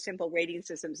just as simple rating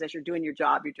systems. As you're doing your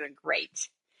job, you're doing great.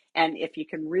 And if you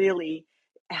can really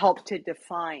help to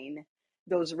define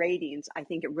those ratings, I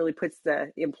think it really puts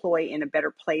the employee in a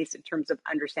better place in terms of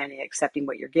understanding and accepting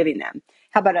what you're giving them.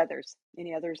 How about others?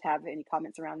 Any others have any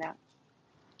comments around that?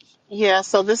 Yeah,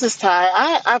 so this is Ty.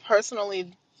 I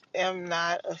personally am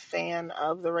not a fan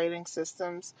of the rating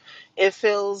systems. It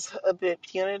feels a bit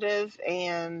punitive,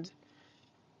 and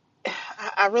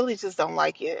I really just don't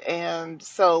like it. And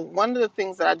so, one of the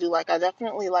things that I do like, I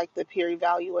definitely like the peer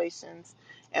evaluations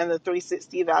and the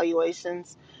 360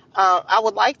 evaluations. I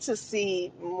would like to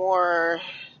see more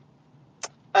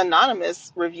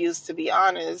anonymous reviews, to be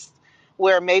honest,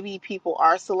 where maybe people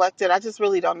are selected. I just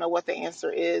really don't know what the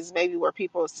answer is. Maybe where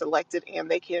people are selected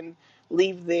and they can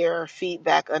leave their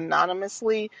feedback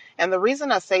anonymously. And the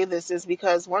reason I say this is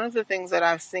because one of the things that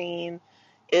I've seen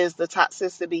is the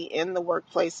toxicity in the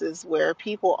workplaces where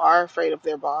people are afraid of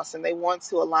their boss and they want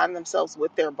to align themselves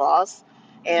with their boss.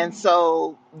 And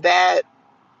so that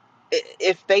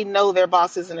if they know their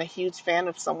boss isn't a huge fan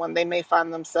of someone, they may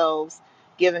find themselves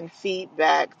giving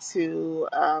feedback to,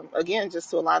 again, just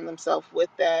to align themselves with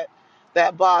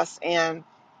that boss. And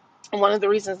one of the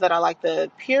reasons that I like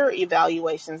the peer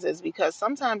evaluations is because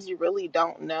sometimes you really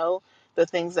don't know the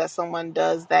things that someone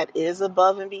does that is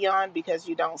above and beyond because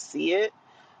you don't see it.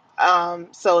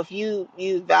 So if you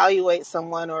evaluate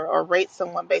someone or rate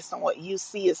someone based on what you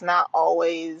see, it's not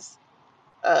always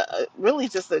really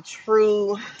just a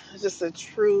true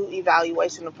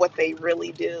evaluation of what they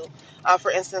really do.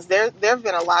 For instance, there have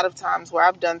been a lot of times where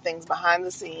I've done things behind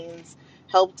the scenes,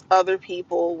 helped other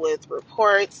people with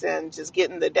reports and just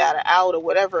getting the data out or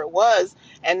whatever it was,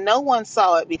 and no one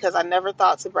saw it because I never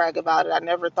thought to brag about it. I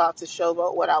never thought to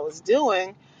showboat what I was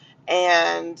doing,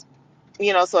 and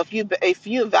so if you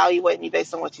evaluate me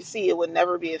based on what you see, it would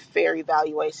never be a fair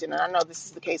evaluation, and I know this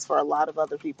is the case for a lot of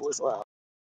other people as well.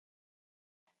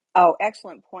 Oh,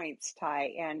 excellent points, Ty.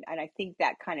 And I think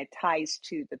that kind of ties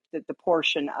to the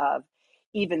portion of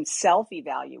even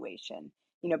self-evaluation,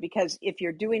 because if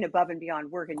you're doing above and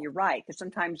beyond work, and you're right, because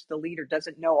sometimes the leader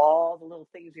doesn't know all the little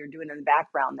things you're doing in the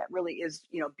background that really is,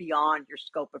 beyond your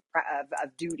scope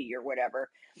of duty or whatever.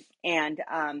 And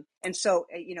so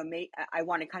I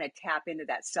want to kind of tap into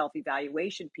that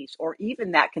self-evaluation piece, or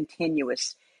even that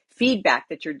continuous feedback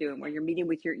that you're doing, where you're meeting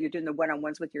with you're doing the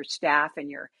one-on-ones with your staff, and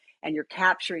you're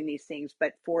capturing these things.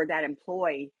 But for that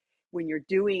employee, when you're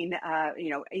doing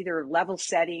either level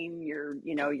setting, you're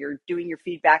doing your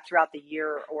feedback throughout the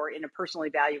year, or in a personal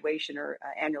evaluation or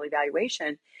annual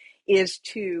evaluation, is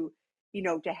to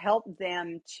help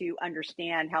them to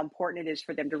understand how important it is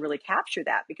for them to really capture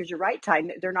that. Because you're right, Ty,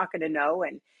 they're not going to know.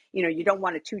 And you don't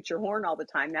want to toot your horn all the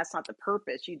time. That's not the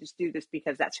purpose. You just do this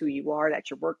because that's who you are, that's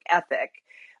your work ethic.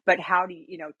 But how do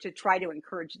to try to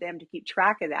encourage them to keep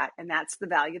track of that? And that's the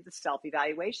value of the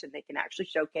self-evaluation. They can actually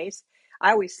showcase.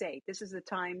 I always say, this is the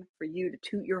time for you to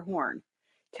toot your horn.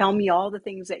 Tell me all the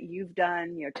things that you've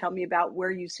done. Tell me about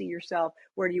where you see yourself,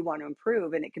 where do you want to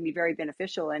improve. And it can be very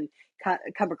beneficial and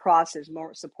come across as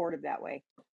more supportive that way.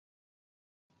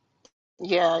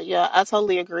 Yeah, yeah, I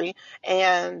totally agree.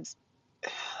 And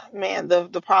man,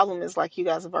 the problem is, like you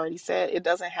guys have already said, it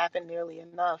doesn't happen nearly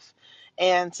enough.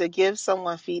 And to give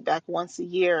someone feedback once a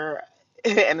year,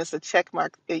 and it's a check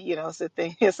mark, it's a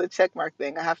thing, it's a check mark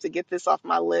thing. I have to get this off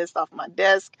my list, off my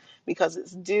desk because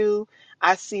it's due.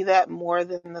 I see that more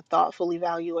than the thoughtful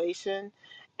evaluation.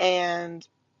 And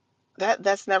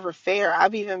that's never fair.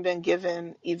 I've even been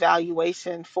given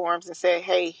evaluation forms and say,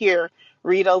 "Hey, here,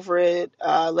 read over it.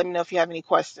 Let me know if you have any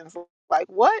questions." Like,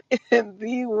 what in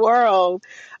the world?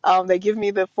 They give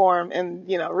me the form and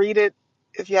read it.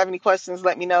 If you have any questions,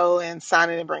 let me know and sign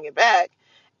it and bring it back.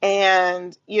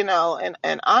 And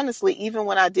and honestly, even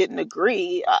when I didn't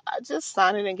agree, I just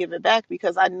sign it and give it back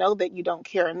because I know that you don't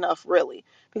care enough, really.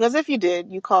 Because if you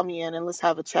did, you call me in and let's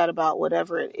have a chat about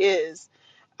whatever it is.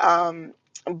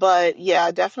 But yeah,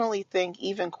 I definitely think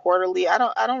even quarterly, I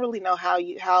don't really know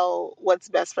how what's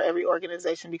best for every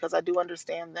organization because I do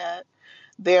understand that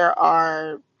there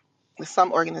are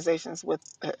some organizations with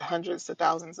hundreds to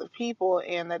thousands of people,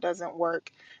 and that doesn't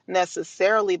work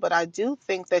necessarily. But I do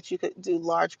think that you could do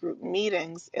large group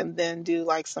meetings and then do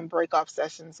like some break-off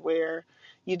sessions where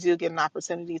you do get an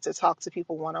opportunity to talk to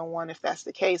people one-on-one if that's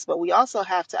the case. But we also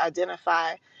have to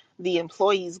identify the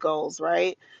employees' goals,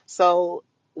 right? So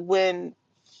when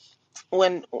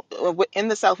when in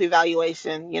the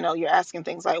self-evaluation, you're asking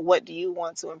things like, what do you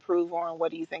want to improve on?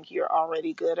 What do you think you're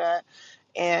already good at?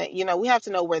 And, we have to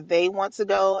know where they want to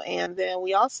go. And then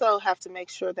we also have to make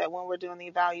sure that when we're doing the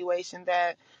evaluation,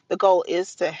 that the goal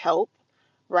is to help,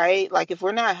 right? Like if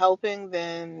we're not helping,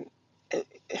 then it,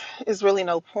 it's really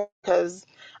no point, because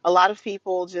a lot of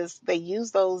people just, they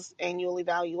use those annual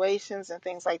evaluations and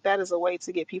things like that as a way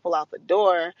to get people out the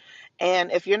door.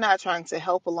 And if you're not trying to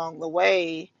help along the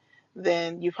way,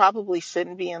 then you probably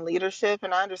shouldn't be in leadership.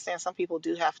 And I understand some people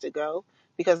do have to go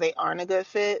because they aren't a good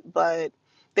fit, but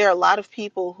there are a lot of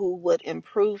people who would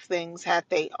improve things had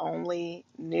they only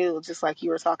knew, just like you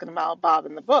were talking about, Bob,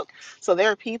 in the book. So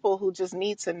there are people who just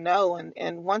need to know.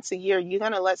 And once a year, you're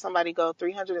going to let somebody go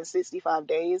 365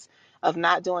 days of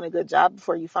not doing a good job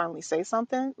before you finally say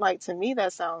something? Like, to me,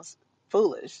 that sounds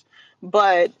foolish.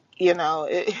 But, here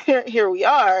we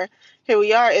are. Here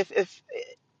we are. If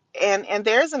and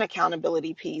there's an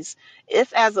accountability piece.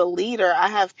 If as a leader, I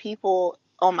have people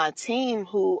on my team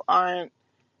who aren't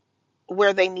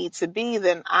where they need to be,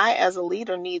 then I as a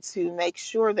leader need to make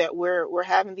sure that we're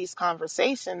having these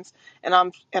conversations, and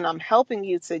I'm helping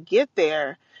you to get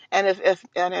there. And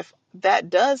if that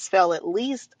does fail, at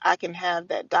least I can have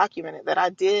that documented, that I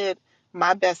did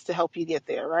my best to help you get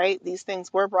there, right? These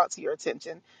things were brought to your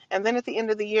attention. And then at the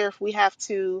end of the year, if we have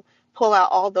to pull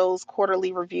out all those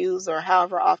quarterly reviews or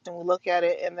however often we look at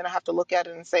it, and then I have to look at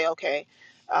it and say, okay,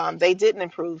 they didn't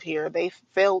improve here. They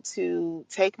failed to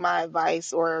take my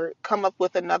advice or come up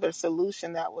with another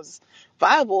solution that was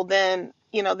viable. Then,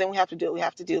 then we have to do what we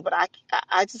have to do. But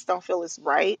I just don't feel it's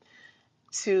right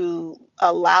to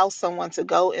allow someone to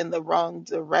go in the wrong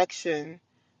direction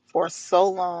for so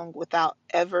long without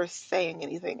ever saying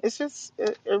anything. It's just,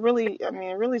 it really, I mean,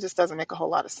 it really just doesn't make a whole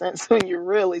lot of sense when you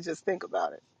really just think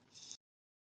about it.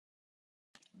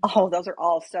 Oh, those are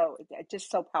all so just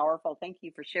so powerful. Thank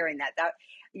you for sharing that. That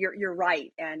you're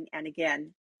right. And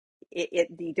again,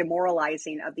 the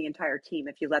demoralizing of the entire team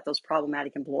if you let those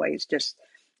problematic employees just,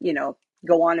 you know,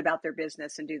 go on about their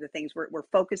business and do the things we're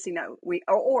focusing on.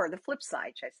 Or the flip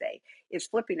side, should I say, is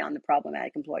flipping on the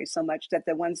problematic employees so much that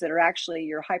the ones that are actually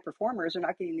your high performers are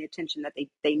not getting the attention that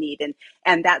they need.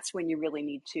 And that's when you really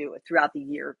need to, throughout the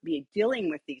year, be dealing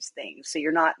with these things. So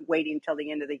you're not waiting until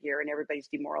the end of the year and everybody's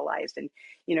demoralized and,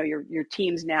 your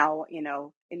team's now,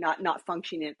 not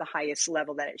functioning at the highest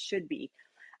level that it should be.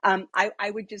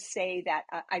 I would just say that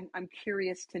I'm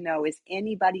curious to know, is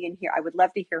anybody in here, I would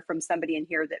love to hear from somebody in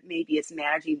here that maybe is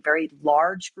managing a very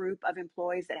large group of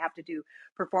employees that have to do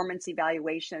performance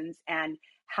evaluations, and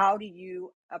how do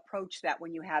you approach that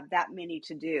when you have that many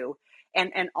to do?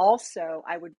 And also,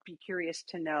 I would be curious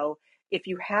to know, if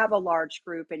you have a large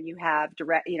group and you have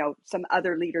some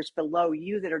other leaders below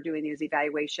you that are doing these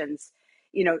evaluations,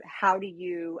 how do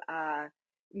you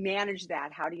manage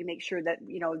that? How do you make sure that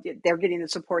they're getting the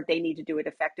support they need to do it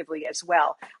effectively as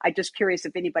well? I'm just curious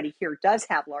if anybody here does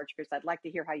have large groups. I'd like to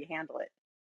hear how you handle it.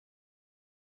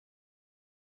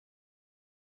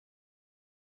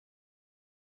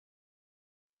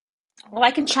 Well,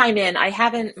 I can chime in. I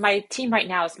haven't, my team right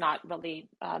now is not really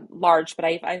large, but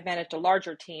I've managed a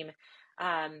larger team.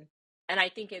 Um, and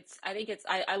I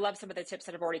love some of the tips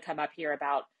that have already come up here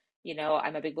about,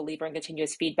 I'm a big believer in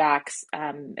continuous feedbacks.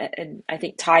 And I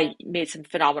think Ty made some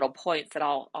phenomenal points that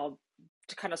I'll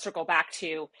to kind of circle back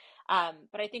to.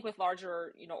 But I think with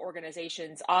larger,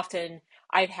 organizations, often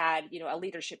I've had, a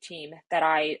leadership team that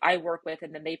I work with,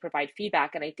 and then they provide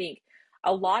feedback. And I think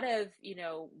a lot of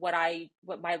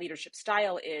what my leadership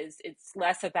style is, it's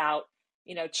less about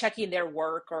checking their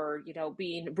work or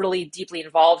being really deeply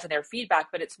involved in their feedback,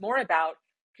 but it's more about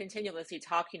continuously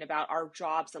talking about our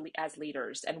jobs as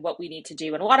leaders and what we need to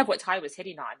do. And a lot of what Ty was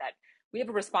hitting on, that we have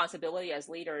a responsibility as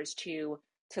leaders to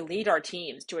lead our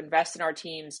teams, to invest in our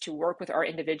teams, to work with our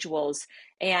individuals.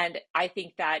 And I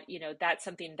think that that's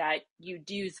something that you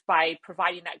do by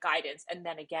providing that guidance. And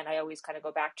then again, I always kind of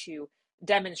go back to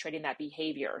demonstrating that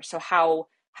behavior. So how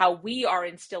we are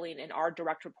instilling in our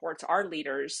direct reports, our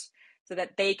leaders, so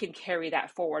that they can carry that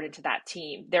forward into that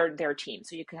team, their team.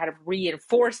 So you can kind of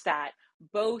reinforce that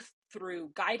both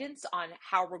through guidance on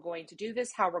how we're going to do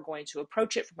this, how we're going to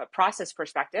approach it from a process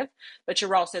perspective, but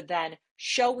you're also then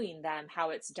showing them how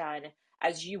it's done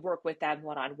as you work with them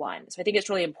one-on-one. So I think it's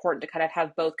really important to kind of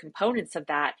have both components of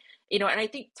that, and I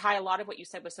think, Ty, a lot of what you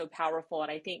said was so powerful.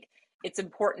 And I think it's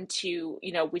important to,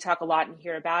 we talk a lot in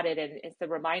here about it, and it's the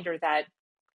reminder that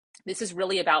this is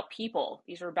really about people.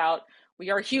 We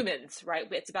are humans, right?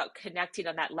 It's about connecting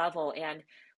on that level. And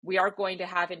we are going to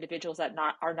have individuals that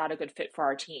are not a good fit for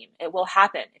our team. It will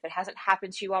happen. If it hasn't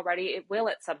happened to you already, it will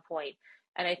at some point.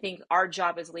 And I think our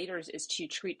job as leaders is to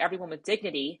treat everyone with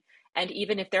dignity. And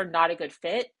even if they're not a good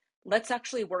fit, let's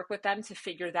actually work with them to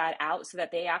figure that out so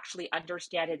that they actually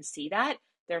understand and see that.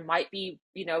 There might be,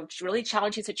 really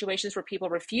challenging situations where people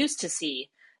refuse to see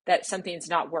that something's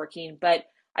not working. But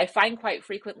I find quite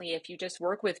frequently, if you just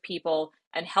work with people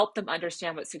and help them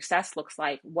understand what success looks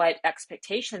like, what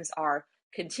expectations are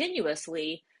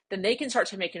continuously, then they can start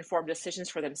to make informed decisions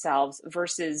for themselves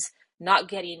versus not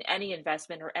getting any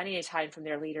investment or any time from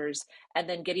their leaders and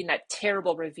then getting that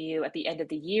terrible review at the end of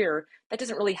the year. That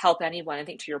doesn't really help anyone. I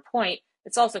think to your point,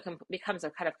 it's also becomes a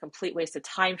kind of complete waste of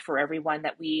time for everyone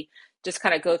that we just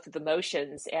kind of go through the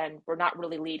motions and we're not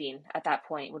really leading at that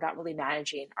point. We're not really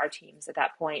managing our teams at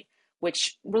that point,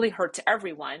 which really hurts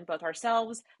everyone, both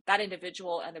ourselves, that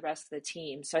individual, and the rest of the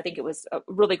team. So I think it was a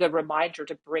really good reminder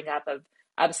to bring up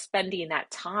of spending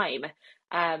that time,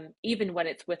 even when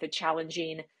it's with a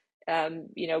challenging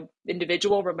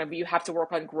individual. Remember, you have to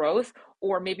work on growth,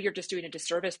 or maybe you're just doing a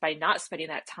disservice by not spending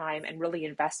that time and really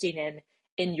investing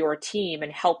in your team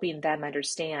and helping them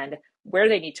understand where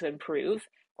they need to improve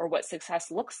or what success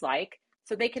looks like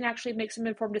so they can actually make some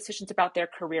informed decisions about their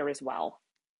career as well.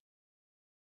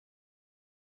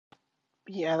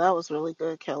 Yeah, that was really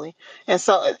good, Kelly. And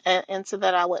so, and to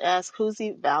that, I would ask who's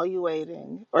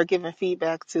evaluating or giving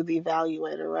feedback to the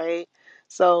evaluator, right?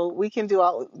 So we can do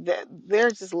all that.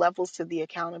 There's just levels to the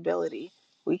accountability.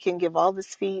 We can give all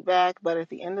this feedback, but at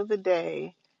the end of the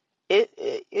day,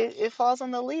 it falls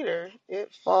on the leader.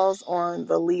 It falls on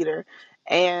the leader.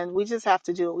 And we just have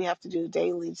to do what we have to do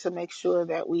daily to make sure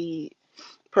that we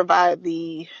provide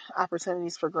the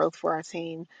opportunities for growth for our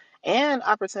team and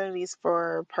opportunities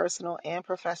for personal and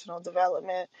professional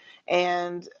development.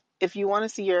 And if you want to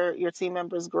see your team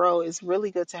members grow, it's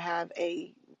really good to have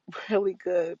a really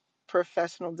good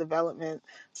professional development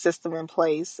system in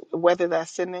place, whether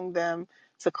that's sending them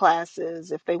to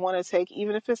classes, if they want to take,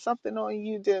 even if it's something on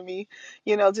Udemy,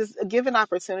 just giving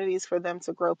opportunities for them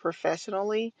to grow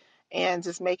professionally and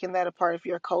just making that a part of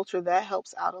your culture. That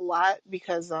helps out a lot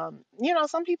because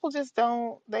some people just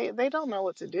they don't know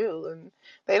what to do, and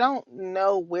they don't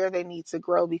know where they need to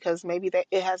grow because maybe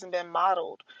it hasn't been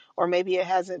modeled, or maybe it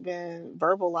hasn't been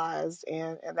verbalized,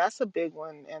 and that's a big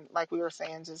one. And like we were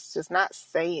saying, just not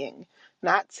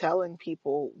telling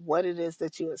people what it is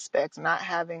that you expect, not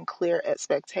having clear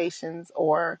expectations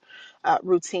or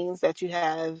routines that you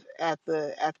have at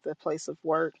the place of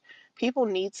work. People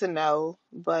need to know,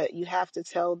 but you have to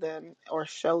tell them or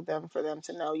show them for them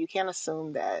to know. You can't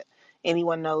assume that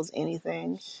anyone knows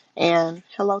anything. And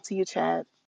hello to you, Chad.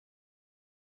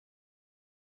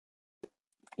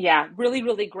 Yeah, really,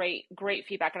 really great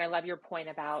feedback. And I love your point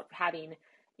about having,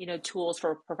 tools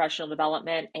for professional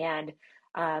development and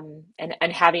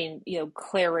having,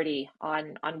 clarity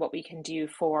on what we can do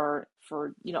for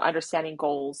understanding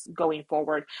goals going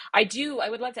forward. I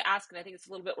would love to ask, and I think it's a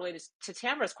little bit related to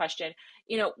Tamara's question,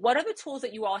 what are the tools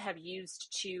that you all have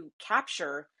used to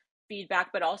capture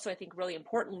feedback, but also I think really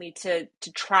importantly to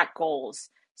track goals?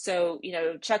 So,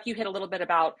 Chuck, you hit a little bit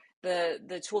about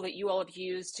the tool that you all have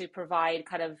used to provide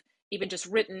kind of even just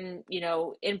written,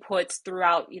 inputs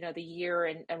throughout, the year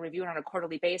and reviewing on a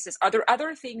quarterly basis. Are there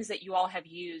other things that you all have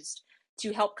used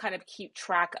to help kind of keep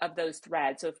track of those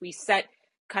threads? So if we set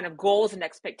kind of goals and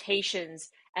expectations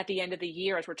at the end of the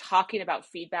year, as we're talking about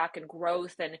feedback and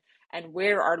growth and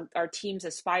where our teams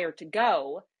aspire to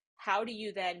go, how do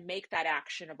you then make that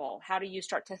actionable? How do you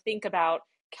start to think about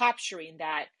capturing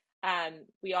that?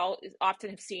 We all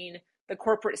often have seen the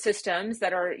corporate systems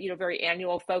that are very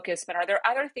annual focused, but are there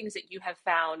other things that you have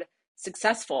found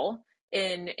successful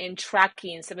in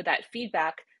tracking some of that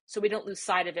feedback so we don't lose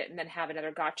sight of it and then have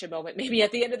another gotcha moment maybe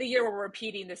at the end of the year where we're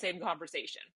repeating the same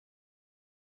conversation?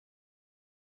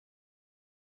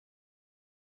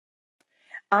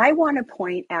 I want to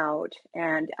point out,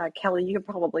 and Kelly, you can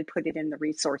probably put it in the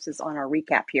resources on our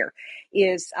recap here,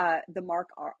 is the Mark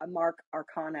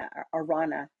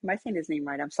Arana. Am I saying his name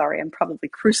right? I'm sorry. I'm probably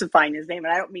crucifying his name,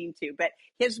 and I don't mean to, but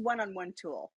his one-on-one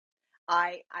tool.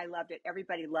 I loved it.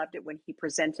 Everybody loved it when he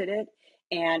presented it.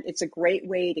 And it's a great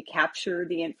way to capture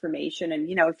the information. And,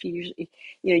 if you usually,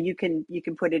 you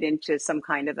can put it into some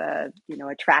kind of a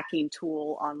tracking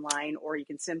tool online, or you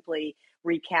can simply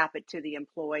recap it to the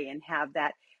employee and have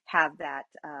that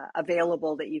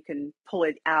available that you can pull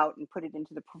it out and put it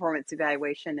into the performance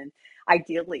evaluation. And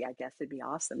ideally, I guess it'd be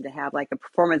awesome to have like a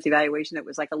performance evaluation that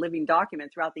was like a living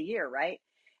document throughout the year, right?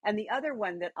 And the other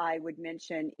one that I would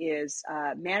mention is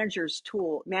Manager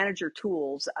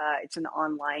Tools. It's an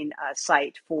online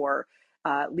site for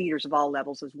leaders of all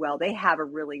levels as well. They have a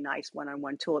really nice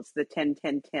one-on-one tool. It's the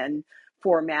 10-10-10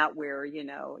 format where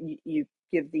you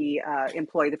give the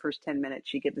employee the first 10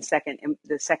 minutes, you give the second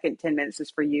 10 minutes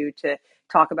is for you to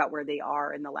talk about where they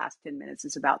are, and the last 10 minutes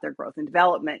is about their growth and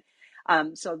development.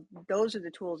 So those are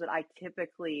the tools that I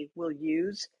typically will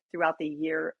use throughout the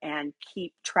year and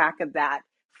keep track of that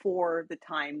for the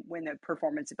time when the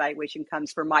performance evaluation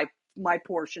comes for my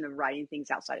portion of writing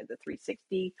things outside of the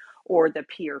 360 or the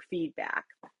peer feedback.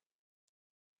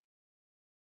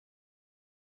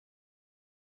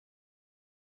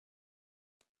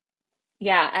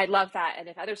 Yeah, I love that. And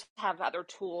if others have other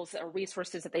tools or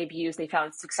resources that they've used, they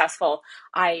found successful,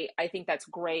 I think that's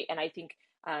great. And I think,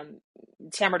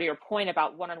 Tamara, to your point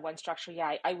about one-on-one structure,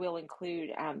 yeah, I will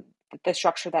include the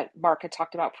structure that Mark had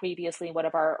talked about previously in one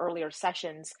of our earlier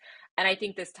sessions. And I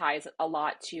think this ties a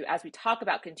lot to, as we talk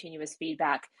about continuous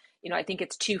feedback, I think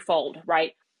it's twofold,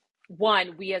 right?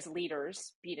 One, we as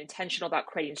leaders being intentional about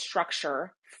creating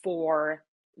structure for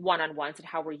one-on-ones and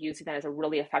how we're using that as a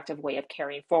really effective way of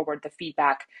carrying forward the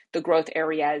feedback, the growth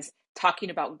areas, talking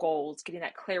about goals, getting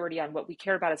that clarity on what we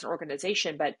care about as an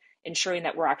organization, but ensuring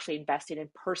that we're actually investing in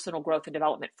personal growth and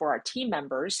development for our team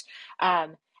members.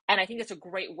 And I think that's a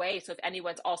great way. So if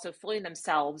anyone's also feeling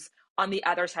themselves on the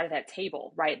other side of that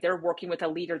table, right? They're working with a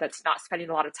leader that's not spending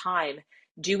a lot of time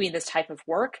doing this type of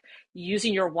work,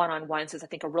 using your one-on-ones is, I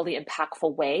think, a really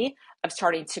impactful way of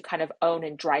starting to kind of own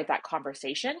and drive that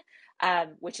conversation,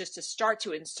 which is to start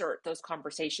to insert those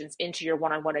conversations into your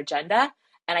one-on-one agenda.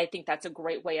 And I think that's a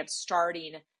great way of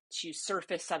starting to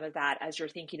surface some of that as you're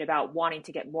thinking about wanting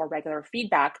to get more regular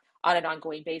feedback on an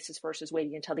ongoing basis versus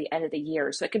waiting until the end of the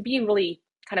year. So it can be really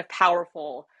kind of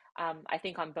powerful, I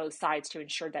think, on both sides to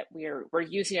ensure that we're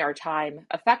using our time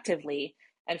effectively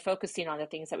and focusing on the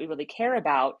things that we really care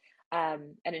about,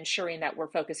 and ensuring that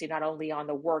we're focusing not only on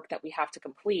the work that we have to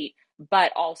complete,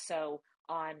 but also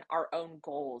on our own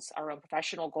goals, our own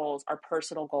professional goals, our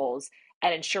personal goals,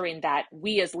 and ensuring that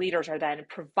we as leaders are then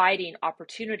providing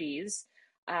opportunities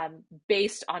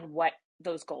based on what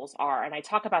those goals are. And I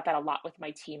talk about that a lot with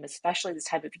my team, especially this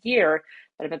time of year,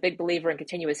 but I'm a big believer in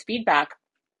continuous feedback.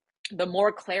 The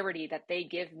more clarity that they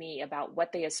give me about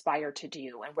what they aspire to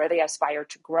do and where they aspire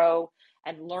to grow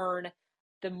and learn,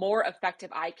 the more effective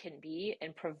I can be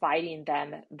in providing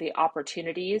them the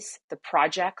opportunities, the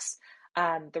projects,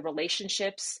 the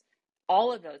relationships,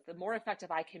 all of those, the more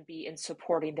effective I can be in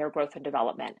supporting their growth and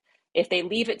development. If they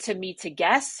leave it to me to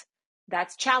guess,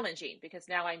 that's challenging because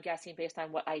now I'm guessing based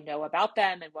on what I know about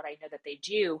them and what I know that they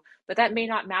do, but that may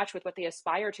not match with what they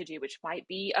aspire to do, which might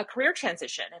be a career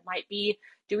transition. It might be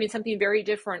doing something very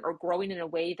different or growing in a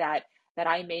way that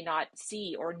I may not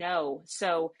see or know.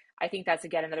 So I think that's,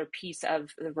 again, another piece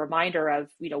of the reminder of,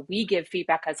 we give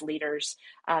feedback as leaders,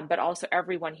 but also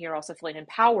everyone here also feeling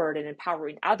empowered and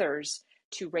empowering others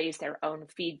to raise their own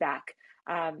feedback.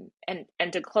 And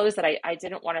to close that, I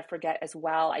didn't want to forget as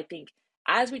well, I think,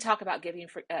 as we talk about giving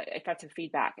effective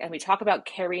feedback and we talk about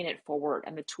carrying it forward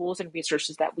and the tools and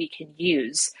resources that we can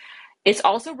use, it's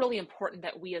also really important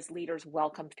that we as leaders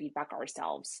welcome feedback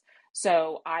ourselves.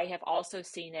 So I have also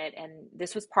seen it, and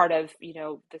this was part of,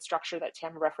 the structure that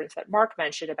Tamara referenced that Mark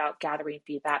mentioned about gathering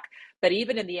feedback. But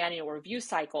even in the annual review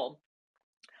cycle,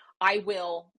 I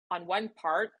will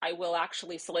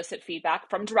actually solicit feedback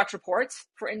from direct reports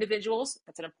for individuals.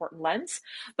 That's an important lens.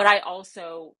 But I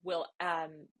also will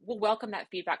welcome that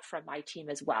feedback from my team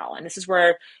as well. And this is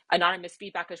where anonymous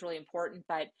feedback is really important.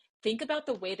 But think about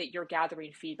the way that you're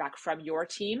gathering feedback from your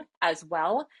team as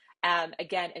well.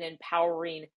 Again, and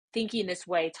empowering, thinking this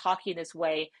way, talking this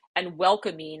way, and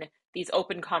welcoming these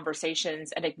open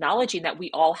conversations and acknowledging that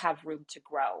we all have room to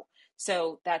grow.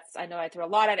 So I know I threw a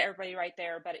lot at everybody right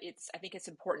there, but I think it's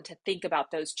important to think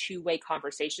about those two-way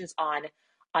conversations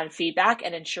on feedback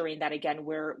and ensuring that, again,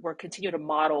 we're continuing to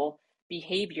model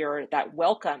behavior that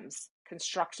welcomes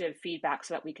constructive feedback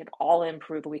so that we can all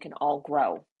improve and we can all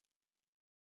grow.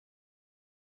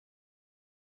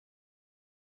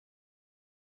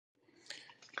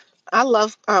 I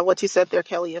love what you said there,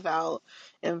 Kelly, about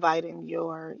inviting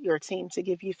your team to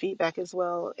give you feedback as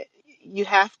well. You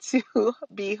have to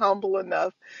be humble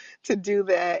enough to do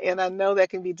that, and I know that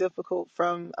can be difficult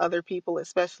from other people,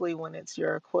 especially when it's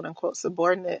your quote unquote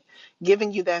subordinate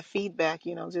giving you that feedback.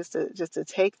 Just to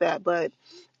take that, but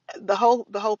the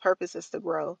whole purpose is to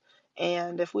grow.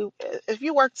 And if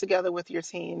you work together with your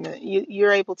team,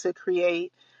 you're able to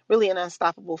create really an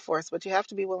unstoppable force. But you have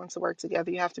to be willing to work together.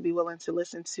 You have to be willing to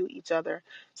listen to each other.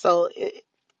 So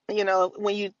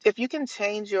if you can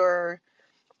change your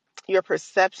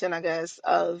perception, I guess,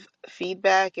 of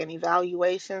feedback and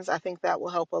evaluations, I think that will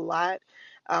help a lot.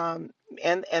 And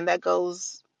that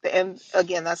goes, and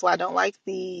again, that's why I don't like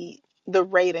the the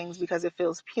ratings because it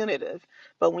feels punitive.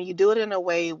 But when you do it in a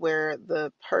way where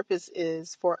the purpose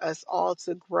is for us all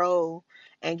to grow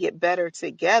and get better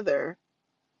together,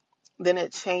 then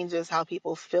it changes how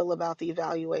people feel about the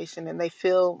evaluation, and they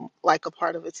feel like a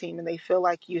part of a team, and they feel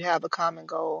like you have a common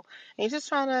goal, and you're just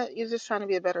trying to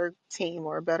be a better team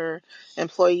or a better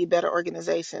employee, better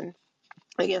organization.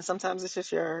 Again, sometimes it's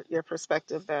just your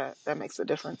perspective that makes a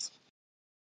difference.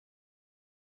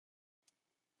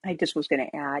 I just was going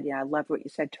to add, yeah, I love what you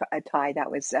said, Ty. That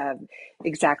was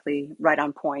exactly right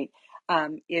on point.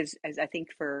 Is as I think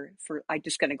for I'm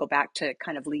just going to go back to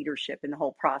kind of leadership in the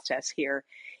whole process here.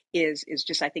 Is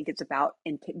just I think it's about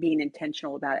being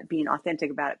intentional about it, being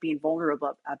authentic about it, being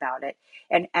vulnerable about it,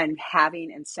 and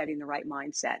having and setting the right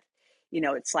mindset. You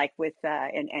know, it's like with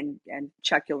and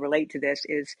Chuck, you'll relate to this.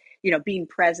 Is being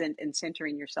present and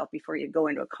centering yourself before you go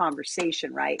into a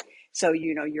conversation, right? So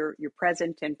you're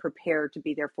present and prepared to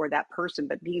be there for that person,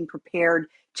 but being prepared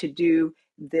to do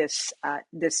this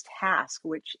task,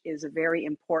 which is a very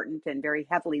important and very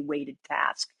heavily weighted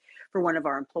task for one of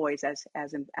our employees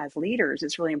as leaders.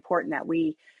 It's really important that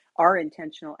we are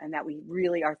intentional and that we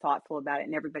really are thoughtful about it.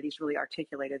 And everybody's really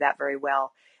articulated that very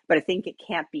well. But I think it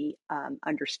can't be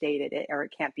understated or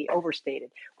it can't be overstated.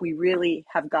 We really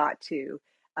have got to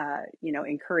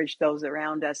encourage those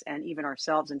around us and even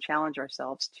ourselves and challenge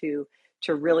ourselves to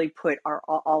really put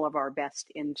all of our best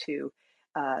into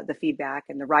the feedback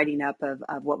and the writing up of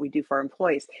what we do for our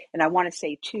employees. And I want to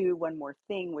say too, one more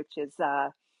thing, which is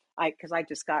because I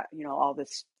just got all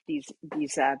these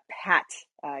pat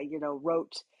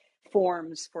wrote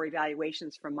forms for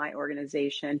evaluations from my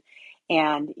organization,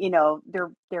 and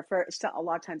they're a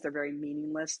lot of times they're very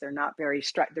meaningless. They're not they're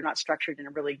not structured in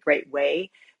a really great way.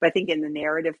 But I think in the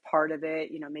narrative part of it,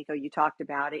 Mako, you talked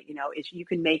about it. Is you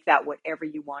can make that whatever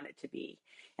you want it to be,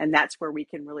 and that's where we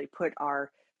can really put our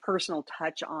personal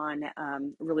touch on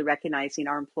really recognizing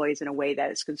our employees in a way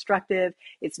that is constructive,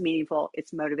 it's meaningful,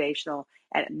 it's motivational,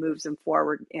 and it moves them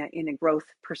forward in a growth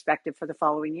perspective for the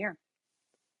following year.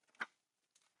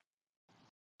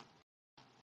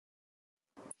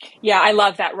 Yeah, I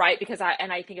love that, right? Because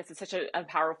I think it's such a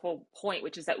powerful point,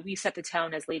 which is that we set the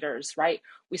tone as leaders, right?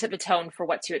 We set the tone for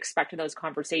what to expect in those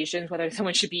conversations, whether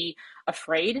someone should be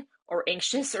afraid or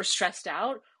anxious or stressed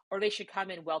out, or they should come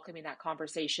in welcoming that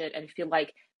conversation and feel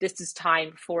like this is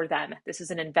time for them. This is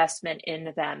an investment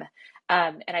in them.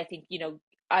 And I think,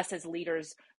 us as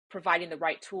leaders providing the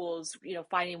right tools,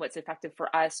 finding what's effective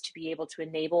for us to be able to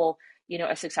enable,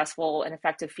 a successful and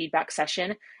effective feedback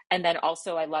session. And then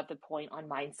also, I love the point on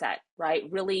mindset, right?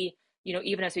 Really,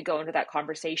 even as we go into that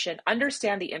conversation,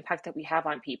 understand the impact that we have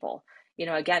on people.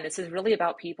 Again, this is really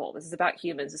about people. This is about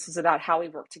humans. This is about how we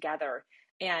work together.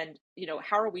 And,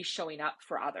 how are we showing up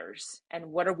for others?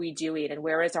 And what are we doing? And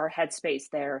where is our headspace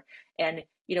there? And,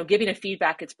 giving a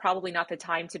feedback, it's probably not the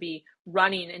time to be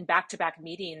running in back-to-back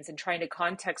meetings and trying to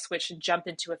context switch and jump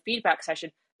into a feedback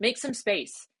session. Make some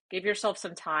space. Give yourself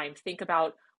some time. Think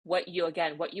about what you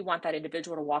want that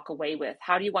individual to walk away with.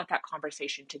 How do you want that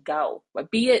conversation to go?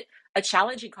 But be it a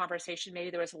challenging conversation,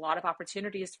 maybe there was a lot of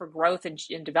opportunities for growth and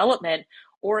development,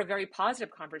 or a very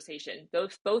positive conversation.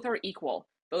 Both are equal.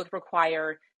 Both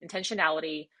require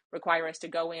intentionality, require us to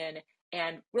go in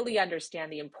and really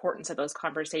understand the importance of those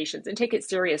conversations and take it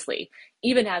seriously.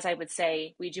 Even as I would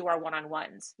say, we do our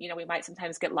one-on-ones. We might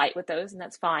sometimes get light with those, and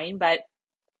that's fine, but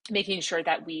making sure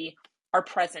that we are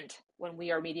present when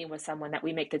we are meeting with someone, that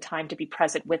we make the time to be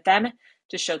present with them,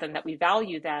 to show them that we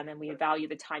value them and we value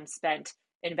the time spent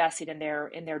investing in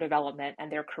their development and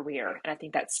their career. And I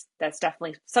think that's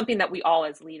definitely something that we all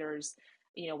as leaders,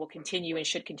 will continue and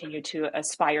should continue to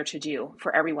aspire to do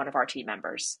for every one of our team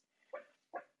members.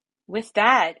 With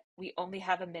that, we only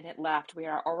have a minute left. We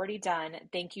are already done.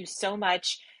 Thank you so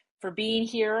much for being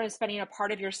here and spending a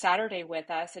part of your Saturday with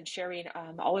us and sharing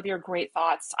all of your great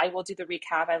thoughts. I will do the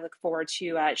recap. I look forward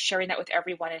to sharing that with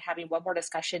everyone and having one more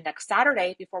discussion next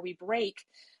Saturday before we break.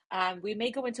 We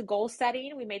may go into goal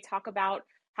setting. We may talk about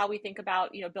how we think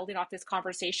about, building off this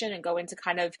conversation and go into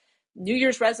kind of New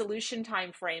Year's resolution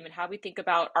time frame and how we think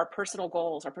about our personal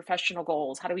goals, our professional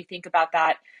goals. How do we think about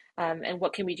that? And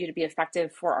what can we do to be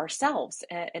effective for ourselves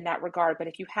in that regard? But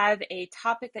if you have a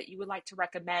topic that you would like to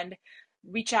recommend,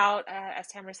 reach out. As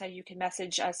Tamara said, you can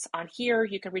message us on here.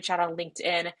 You can reach out on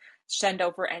LinkedIn, send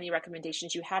over any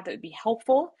recommendations you have that would be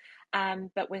helpful.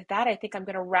 But with that, I think I'm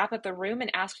going to wrap up the room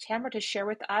and ask Tamara to share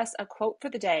with us a quote for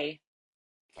the day.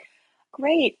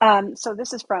 Great. So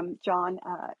this is from John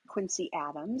Quincy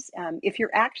Adams. If your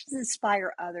actions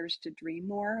inspire others to dream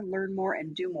more, learn more,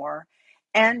 and do more,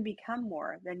 and become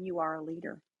more, then you are a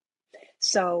leader.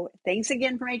 So thanks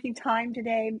again for making time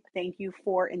today. Thank you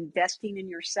for investing in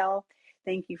yourself.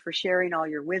 Thank you for sharing all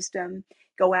your wisdom.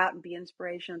 Go out and be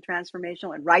inspirational,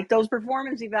 transformational, and write those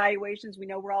performance evaluations. We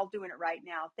know we're all doing it right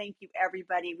now. Thank you,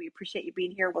 everybody. We appreciate you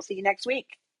being here. We'll see you next week.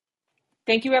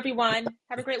 Thank you, everyone.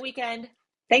 Have a great weekend.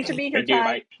 Thanks for being here, Thank you. Ty.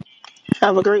 Bye.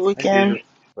 Have a great Thank you. weekend.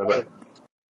 Bye bye.